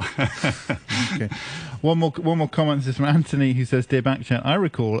 probably not. Okay. One more comment. This is from Anthony, who says, "Dear Backchat, I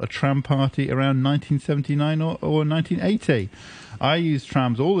recall a tram party around 1979 or 1980. I use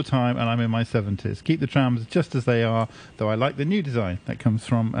trams all the time, and I'm in my 70s. Keep the trams just as they are, though I like the new design." That comes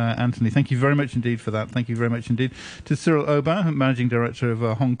from Anthony. Thank you very much indeed for that. Thank you very much indeed to Cyril Aubin, Managing Director of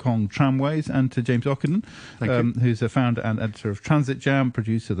Hong Kong Tramways, and to James Ockenden, who's a founder and editor of Transit Jam,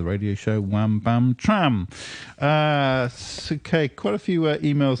 producer of the radio show Wham, Bam, Tram. Okay, quite a few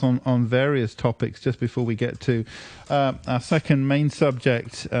emails on various topics just before we get to our second main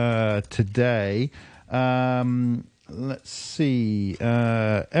subject today. Let's see.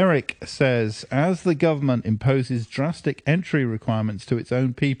 Eric says, as the government imposes drastic entry requirements to its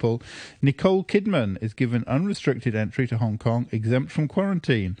own people, Nicole Kidman is given unrestricted entry to Hong Kong, exempt from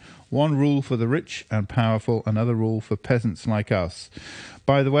quarantine. One rule for the rich and powerful, another rule for peasants like us.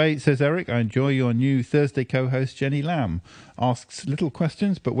 By the way, says Eric, I enjoy your new Thursday co-host, Jenny Lamb. Asks little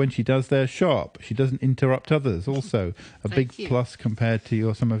questions, but when she does, they're sharp. She doesn't interrupt others. Also, a big plus compared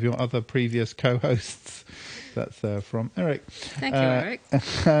to some of your other previous co-hosts. That's from Eric. Thank you, Eric.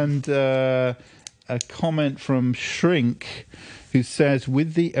 And a comment from Shrink, who says,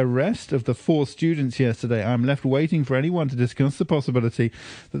 with the arrest of the 4 students yesterday, I'm left waiting for anyone to discuss the possibility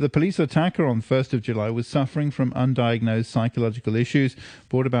that the police attacker on 1st of July was suffering from undiagnosed psychological issues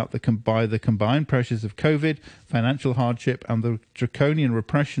brought about by the combined pressures of COVID, financial hardship, and the draconian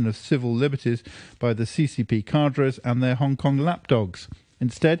repression of civil liberties by the CCP cadres and their Hong Kong lapdogs.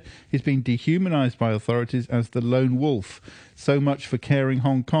 Instead, he's been dehumanised by authorities as the lone wolf. So much for caring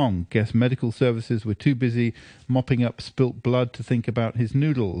Hong Kong. Guess medical services were too busy mopping up spilt blood to think about his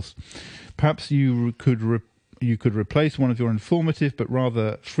noodles. Perhaps you could replace one of your informative but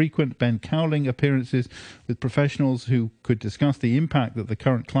rather frequent Ben Cowling appearances with professionals who could discuss the impact that the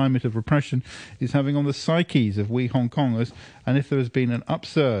current climate of repression is having on the psyches of we Hong Kongers, and if there has been an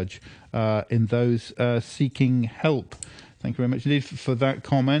upsurge in those seeking help. Thank you very much indeed for that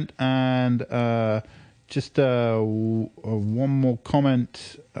comment. And just one more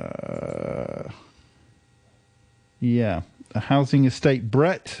comment. A housing estate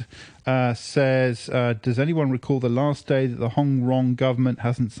Brett says, does anyone recall the last day that the Hong Kong government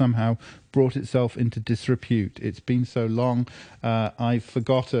hasn't somehow brought itself into disrepute? It's been so long, I've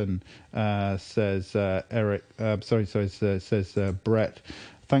forgotten, says Eric. Says Brett.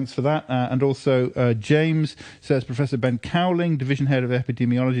 Thanks for that. And also James says, Professor Ben Cowling, Division Head of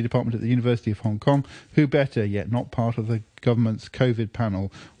Epidemiology Department at the University of Hong Kong. Who better, yet not part of the government's COVID panel.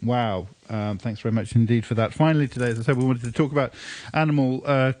 Wow. Thanks very much indeed for that. Finally today, as I said, we wanted to talk about animal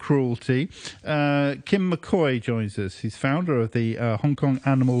cruelty. Kim McCoy joins us. He's founder of the Hong Kong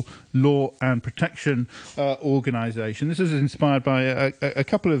Animal Law and Protection Organisation. This is inspired by a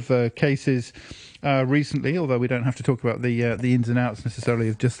couple of cases recently, although we don't have to talk about the ins and outs necessarily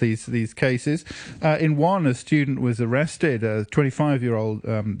of just these cases. In one, a student was arrested, a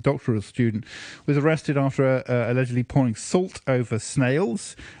 25-year-old doctoral student was arrested after allegedly pouring salt over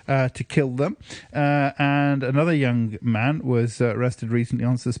snails to kill them. And another young man was arrested recently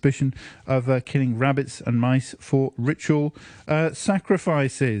on suspicion of killing rabbits and mice for ritual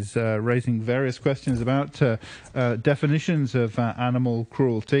sacrifices, raising various questions about definitions of animal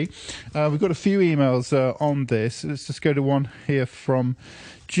cruelty. We've got a few emails on this. Let's just go to one here from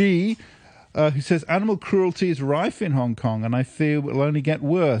G, who says, animal cruelty is rife in Hong Kong and I fear it will only get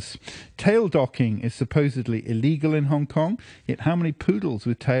worse. Tail docking is supposedly illegal in Hong Kong, yet how many poodles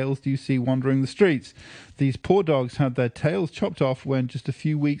with tails do you see wandering the streets? These poor dogs had their tails chopped off when just a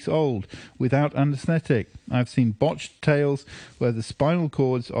few weeks old, without anaesthetic. I've seen botched tails where the spinal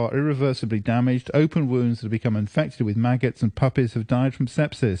cords are irreversibly damaged, open wounds that have become infected with maggots, and puppies have died from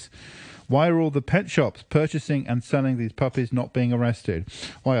sepsis. Why are all the pet shops purchasing and selling these puppies not being arrested?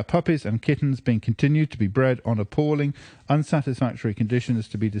 Why are puppies and kittens being continued to be bred on appalling, unsatisfactory conditions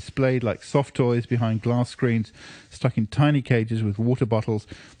to be displayed like soft toys behind glass screens, stuck in tiny cages with water bottles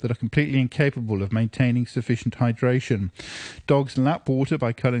that are completely incapable of maintaining sufficient hydration? Dogs lap water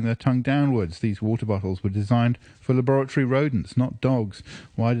by cutting their tongue downwards. These water bottles were designed for laboratory rodents, not dogs.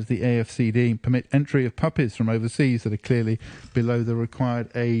 Why does the AFCD permit entry of puppies from overseas that are clearly below the required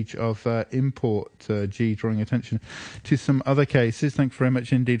age of import? G, drawing attention to some other cases. Thanks very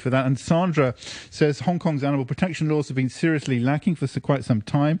much indeed for that. And Sandra says Hong Kong's animal protection laws have been seriously lacking for quite some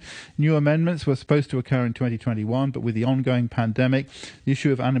time. New amendments were supposed to occur in 2021, but with the ongoing pandemic, the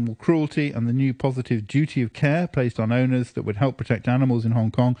issue of animal cruelty and the new positive duty of care placed on owners that would help protect animals in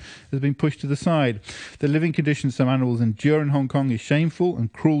Hong Kong has been pushed to the side. The living conditions some animals endure in Hong Kong is shameful,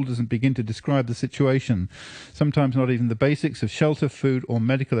 and cruel doesn't begin to describe the situation. Sometimes not even the basics of shelter, food or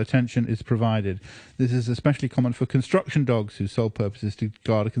medical attention is provided. This is especially common for construction dogs, whose sole purpose is to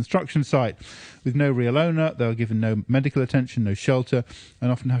guard a construction site. With no real owner, they are given no medical attention, no shelter,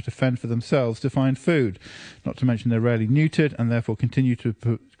 and often have to fend for themselves to find food. Not to mention they're rarely neutered and therefore continue to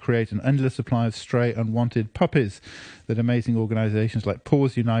create an endless supply of stray, unwanted puppies that amazing organisations like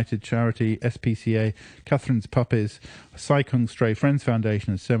Paws United Charity, SPCA, Catherine's Puppies, Sai Kung Stray Friends Foundation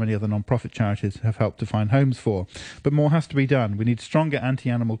and so many other non-profit charities have helped to find homes for. But more has to be done. We need stronger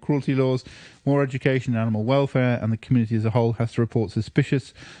anti-animal cruelty laws, more education in animal welfare, and the community as a whole has to report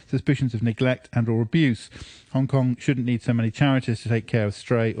suspicions of neglect and or abuse. Hong Kong shouldn't need so many charities to take care of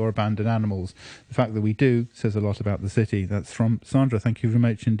stray or abandoned animals. The fact that we do says a lot about the city. That's from Sandra. Thank you very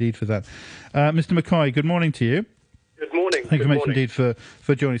much indeed for that. Mr McCoy, good morning to you. Good morning. Thank you very much indeed for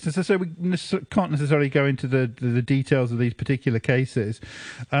joining us. So we can't necessarily go into the details of these particular cases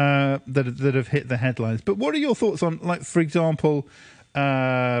that have hit the headlines. But what are your thoughts on, like, for example,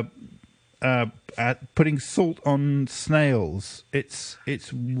 putting salt on snails?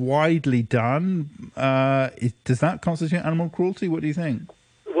 It's widely done. Does that constitute animal cruelty? What do you think?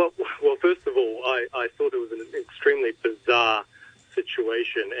 Well, first of all, I thought it was an extremely bizarre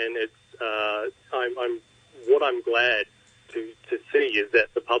situation, and it's I'm glad to see is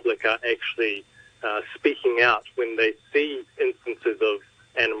that the public are actually speaking out when they see instances of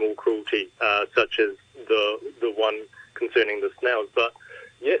animal cruelty, such as the one concerning the snails. But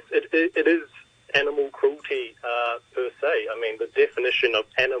yes, it is animal cruelty per se. I mean, the definition of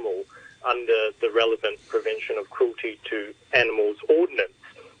animal under the relevant Prevention of Cruelty to Animals Ordinance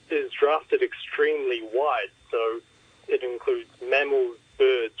is drafted extremely wide. So it includes mammals,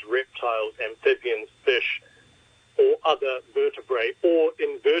 birds, reptiles, amphibians, fish, or other vertebrate or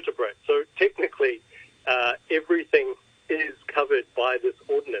invertebrate. So technically, everything is covered by this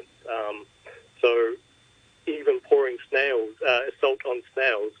ordinance. So even pouring salt on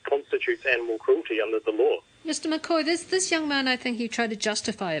snails constitutes animal cruelty under the law. Mr. McCoy, this young man, I think he tried to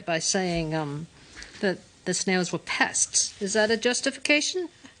justify it by saying that the snails were pests. Is that a justification?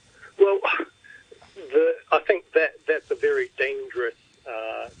 Well, I think that's a very dangerous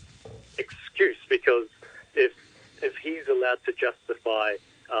excuse, because if he's allowed to justify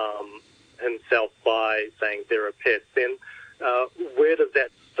himself by saying they're a pest, then where does that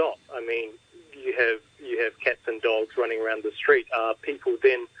stop? I mean, you have cats and dogs running around the street. Are people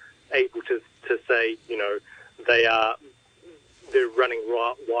then able to say, they're running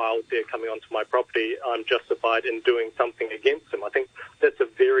wild, they're coming onto my property, I'm justified in doing something against them? I think that's a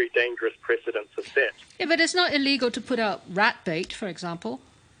very dangerous precedent to set. Yeah, but it's not illegal to put out rat bait, for example.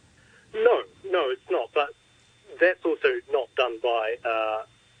 No, it's not. But that's also not done by,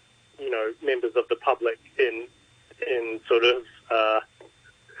 members of the public in sort of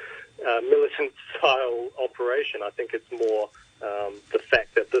militant-style operation. I think it's more the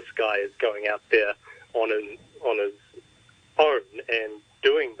fact that this guy is going out there on his own and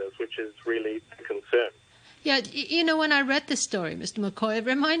doing this, which is really a concern. Yeah, when I read this story, Mr. McCoy, it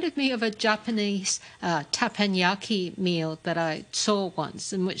reminded me of a Japanese teppanyaki meal that I saw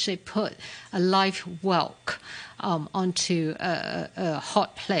once, in which they put a live whelk onto a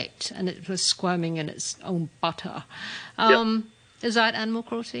hot plate, and it was squirming in its own butter. Is that animal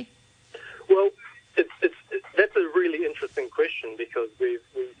cruelty? Well, that's a really interesting question, because we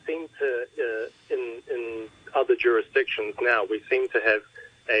seem to, in other jurisdictions now, we seem to have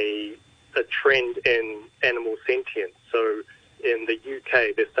a trend in animal sentience. So in the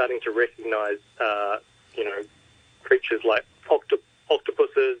UK, they're starting to recognise, creatures like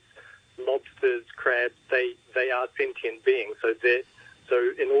octopuses, lobsters, crabs. They are sentient beings. So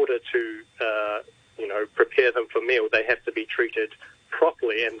in order to prepare them for meal, they have to be treated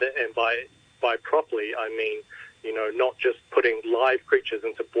properly. And by properly, I mean not just putting live creatures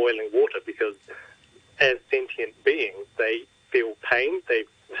into boiling water, because as sentient beings, they feel pain. They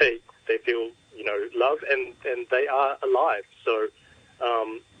feel, love, and they are alive. So,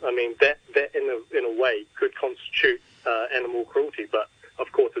 that in a way could constitute animal cruelty, but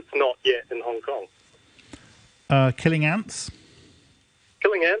of course it's not yet in Hong Kong. Killing ants?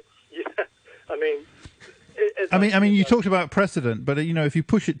 Killing ants? Yeah. I mean, you talked about precedent, but if you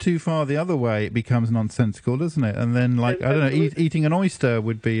push it too far the other way, it becomes nonsensical, doesn't it? And then, I don't know, eating an oyster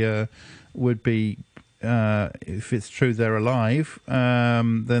would be if it's true they're alive,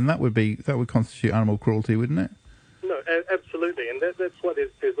 then that would constitute animal cruelty, wouldn't it? No, absolutely, and that's why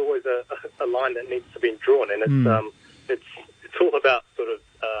there's always a line that needs to be drawn, and it's all about sort of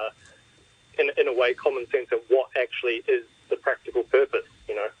in a way common sense of what actually is the practical purpose,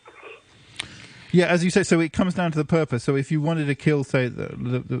 Yeah, as you say, so it comes down to the purpose. So if you wanted to kill, say,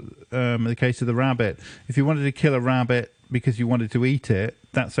 the case of the rabbit, if you wanted to kill a rabbit because you wanted to eat it,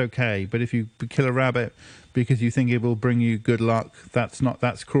 that's okay. But if you kill a rabbit because you think it will bring you good luck,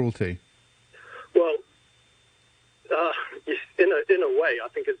 that's cruelty. Well, in a way, I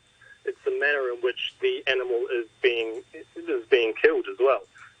think it's the manner in which the animal is being killed as well.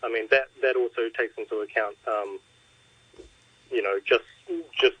 I mean, that also takes into account,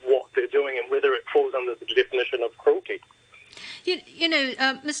 just what they're doing and whether it falls under the definition of cruelty.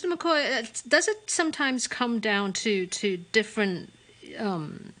 Mr. McCoy, does it sometimes come down to different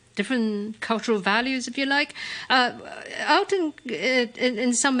cultural values, if you like? Out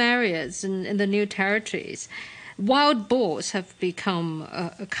in some areas in the new territories, wild boars have become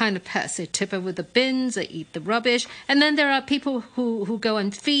a kind of pest. They tip over the bins, they eat the rubbish, and then there are people who go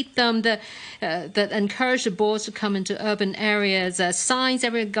and feed them, that encourage the boars to come into urban areas. Signs,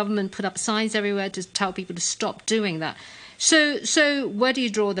 every government put up signs everywhere to tell people to stop doing that. So where do you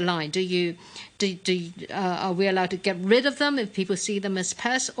draw the line? Are we allowed to get rid of them if people see them as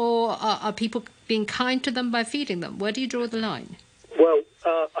pests, or are people being kind to them by feeding them? Where do you draw the line? Well,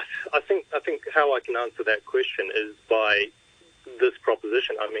 I think how I can answer that question is by this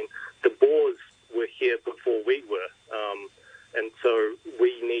proposition. I mean, the boars were here before we were, and so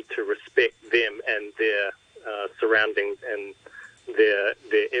we need to respect them and their surroundings and their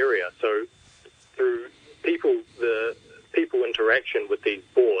area. So through the people interaction with these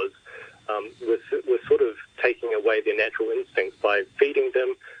boars, we're sort of taking away their natural instincts by feeding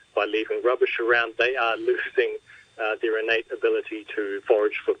them, by leaving rubbish around. They are losing their innate ability to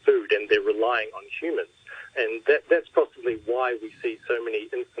forage for food, and they're relying on humans. And that's possibly why we see so many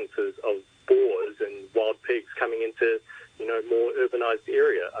instances of boars and wild pigs coming into, more urbanized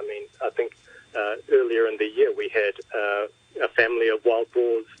area. I mean, I think earlier in the year we had a family of wild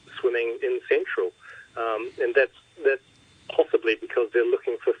boars swimming in Central, and that's possibly because they're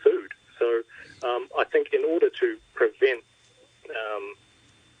looking for food. So I think in order to prevent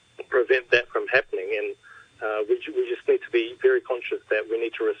that from happening, and we just need to be very conscious that we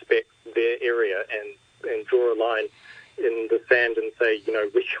need to respect their area and draw a line in the sand and say,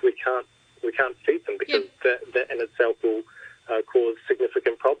 we can't feed them, because that in itself will cause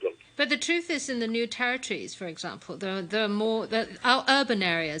significant problems. But the truth is, in the new territories, for example, there are more. Our urban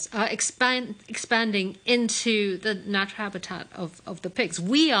areas are expanding into the natural habitat of the pigs.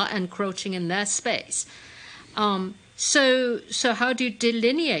 We are encroaching in their space. So how do you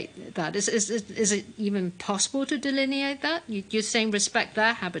delineate that? Is it even possible to delineate that? You're saying respect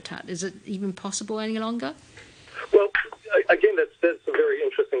their habitat. Is it even possible any longer? Well, again, that's a very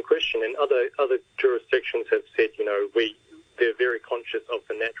interesting question. And other jurisdictions have said, they're very conscious of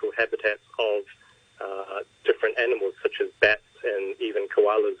the natural habitats of different animals, such as bats and even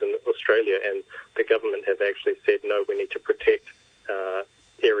koalas in Australia. And the government have actually said, no, we need to protect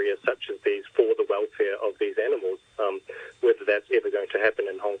areas such as these for the welfare of these animals. Whether that's ever going to happen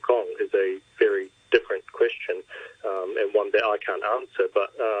in Hong Kong is a very different question, and one that I can't answer.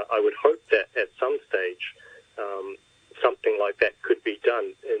 But I would hope that at some stage something like that could be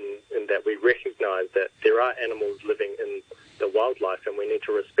done, in that we recognise that there are animals living in the wildlife, and we need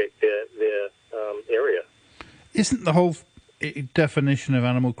to respect their area. Isn't the whole definition of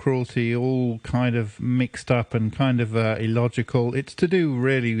animal cruelty all kind of mixed up and kind of illogical? It's to do,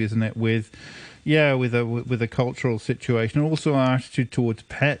 really, isn't it, with a cultural situation, and also our attitude towards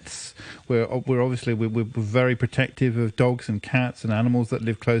pets. We're obviously very protective of dogs and cats and animals that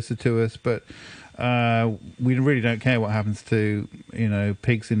live closer to us, but we really don't care what happens to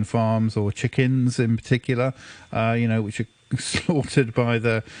pigs in farms or chickens in particular, which are slaughtered by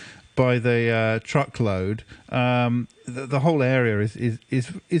the truckload. The whole area is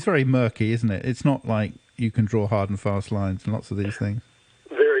very murky, isn't it? It's not like you can draw hard and fast lines and lots of these things.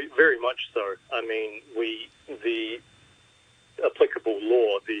 Very, very much so. I mean, the applicable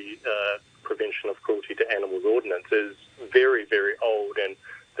law, the Prevention of Cruelty to Animals Ordinance, is very, very old, and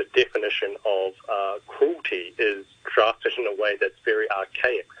the definition of cruelty is drafted in a way that's very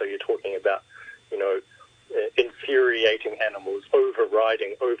archaic. So you're talking about, infuriating animals,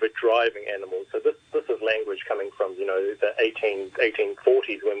 overdriving animals. So this is language coming from, the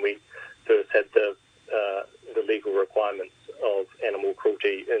 1840s, when we first had the legal requirements of animal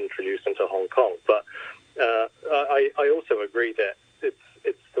cruelty introduced into Hong Kong. But I also agree that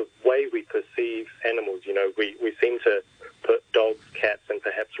it's the way we perceive animals. We seem to put dogs, cats, and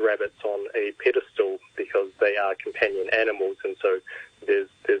perhaps rabbits on a pedestal because they are companion animals, and so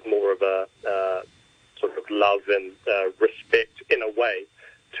there's more of a sort of love and respect in a way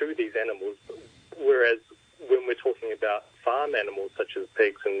to these animals, whereas when we're talking about farm animals such as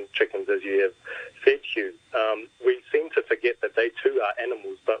pigs and chickens, as you have said, Hugh, we seem to forget that they too are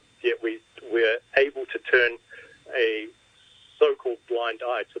animals, but yet we're able to turn a so-called blind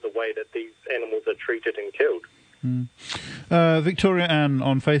eye to the way that these animals are treated and killed. Victoria Ann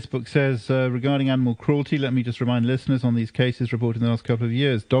on Facebook says, regarding animal cruelty, let me just remind listeners on these cases reported in the last couple of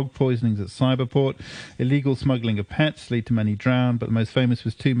years. Dog poisonings at Cyberport, illegal smuggling of pets lead to many drowned, but the most famous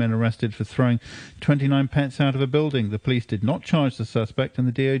was 2 men arrested for throwing 29 pets out of a building. The police did not charge the suspect and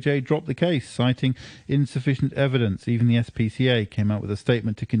the DOJ dropped the case, citing insufficient evidence. Even the SPCA came out with a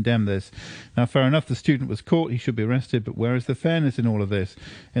statement to condemn this. Now, fair enough, the student was caught, he should be arrested, but where is the fairness in all of this?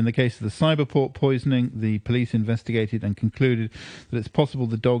 In the case of the Cyberport poisoning, the police investigated and concluded that it's possible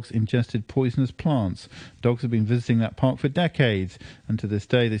the dogs ingested poisonous plants. Dogs have been visiting that park for decades, and to this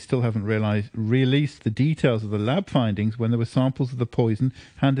day they still haven't released the details of the lab findings when there were samples of the poison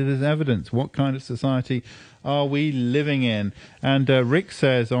handed as evidence. What kind of society are we living in? And Rick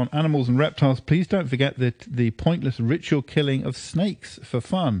says, on animals and reptiles, please don't forget the pointless ritual killing of snakes for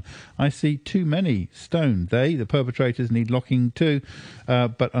fun. I see too many stoned. They, the perpetrators, need locking too,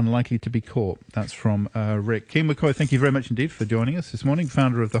 but unlikely to be caught. That's from Rick. Kim McCoy, thank you very much indeed for joining us this morning,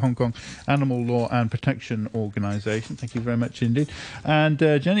 founder of the Hong Kong Animal Law and Protection Organisation. Thank you very much indeed. And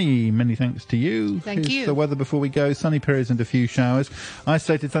Jenny, many thanks to you. Thank you. The weather before we go, sunny periods and a few showers.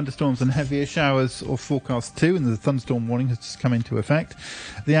 Isolated thunderstorms and heavier showers or forecast too, and the thunderstorm warning has just come into effect.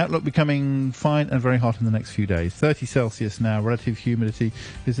 The outlook becoming fine and very hot in the next few days. 30 Celsius now, relative humidity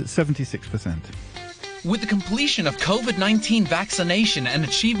is at 76%. With the completion of COVID-19 vaccination and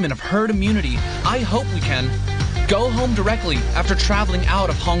achievement of herd immunity, I hope we can go home directly after traveling out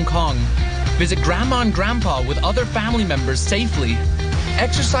of Hong Kong. Visit Grandma and Grandpa with other family members safely.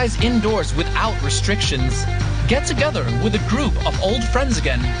 Exercise indoors without restrictions. Get together with a group of old friends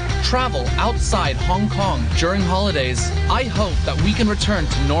again. Travel outside Hong Kong during holidays. I hope that we can return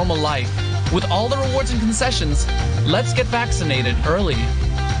to normal life. With all the rewards and concessions, let's get vaccinated early.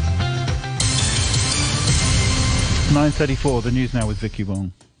 9:34, the news now with Vicky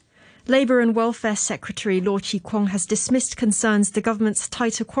Wong. Labour and Welfare Secretary Law Chi Kwong has dismissed concerns the government's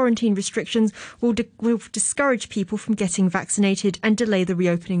tighter quarantine restrictions will discourage people from getting vaccinated and delay the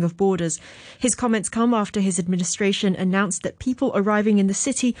reopening of borders. His comments come after his administration announced that people arriving in the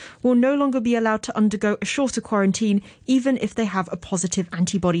city will no longer be allowed to undergo a shorter quarantine, even if they have a positive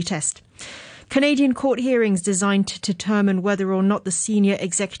antibody test. Canadian court hearings designed to determine whether or not the senior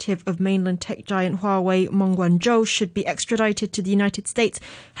executive of mainland tech giant Huawei, Meng Wanzhou, should be extradited to the United States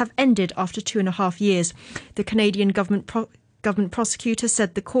have ended after 2.5 years. The Canadian government prosecutor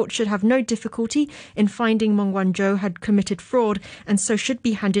said the court should have no difficulty in finding Meng Wanzhou had committed fraud and so should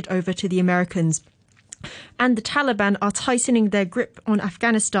be handed over to the Americans. And the Taliban are tightening their grip on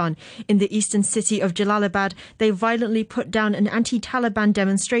Afghanistan. In the eastern city of Jalalabad, they violently put down an anti-Taliban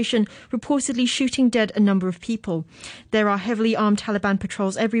demonstration, reportedly shooting dead a number of people. There are heavily armed Taliban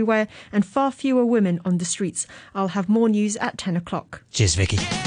patrols everywhere and far fewer women on the streets. I'll have more news at 10 o'clock. Cheers, Vicky.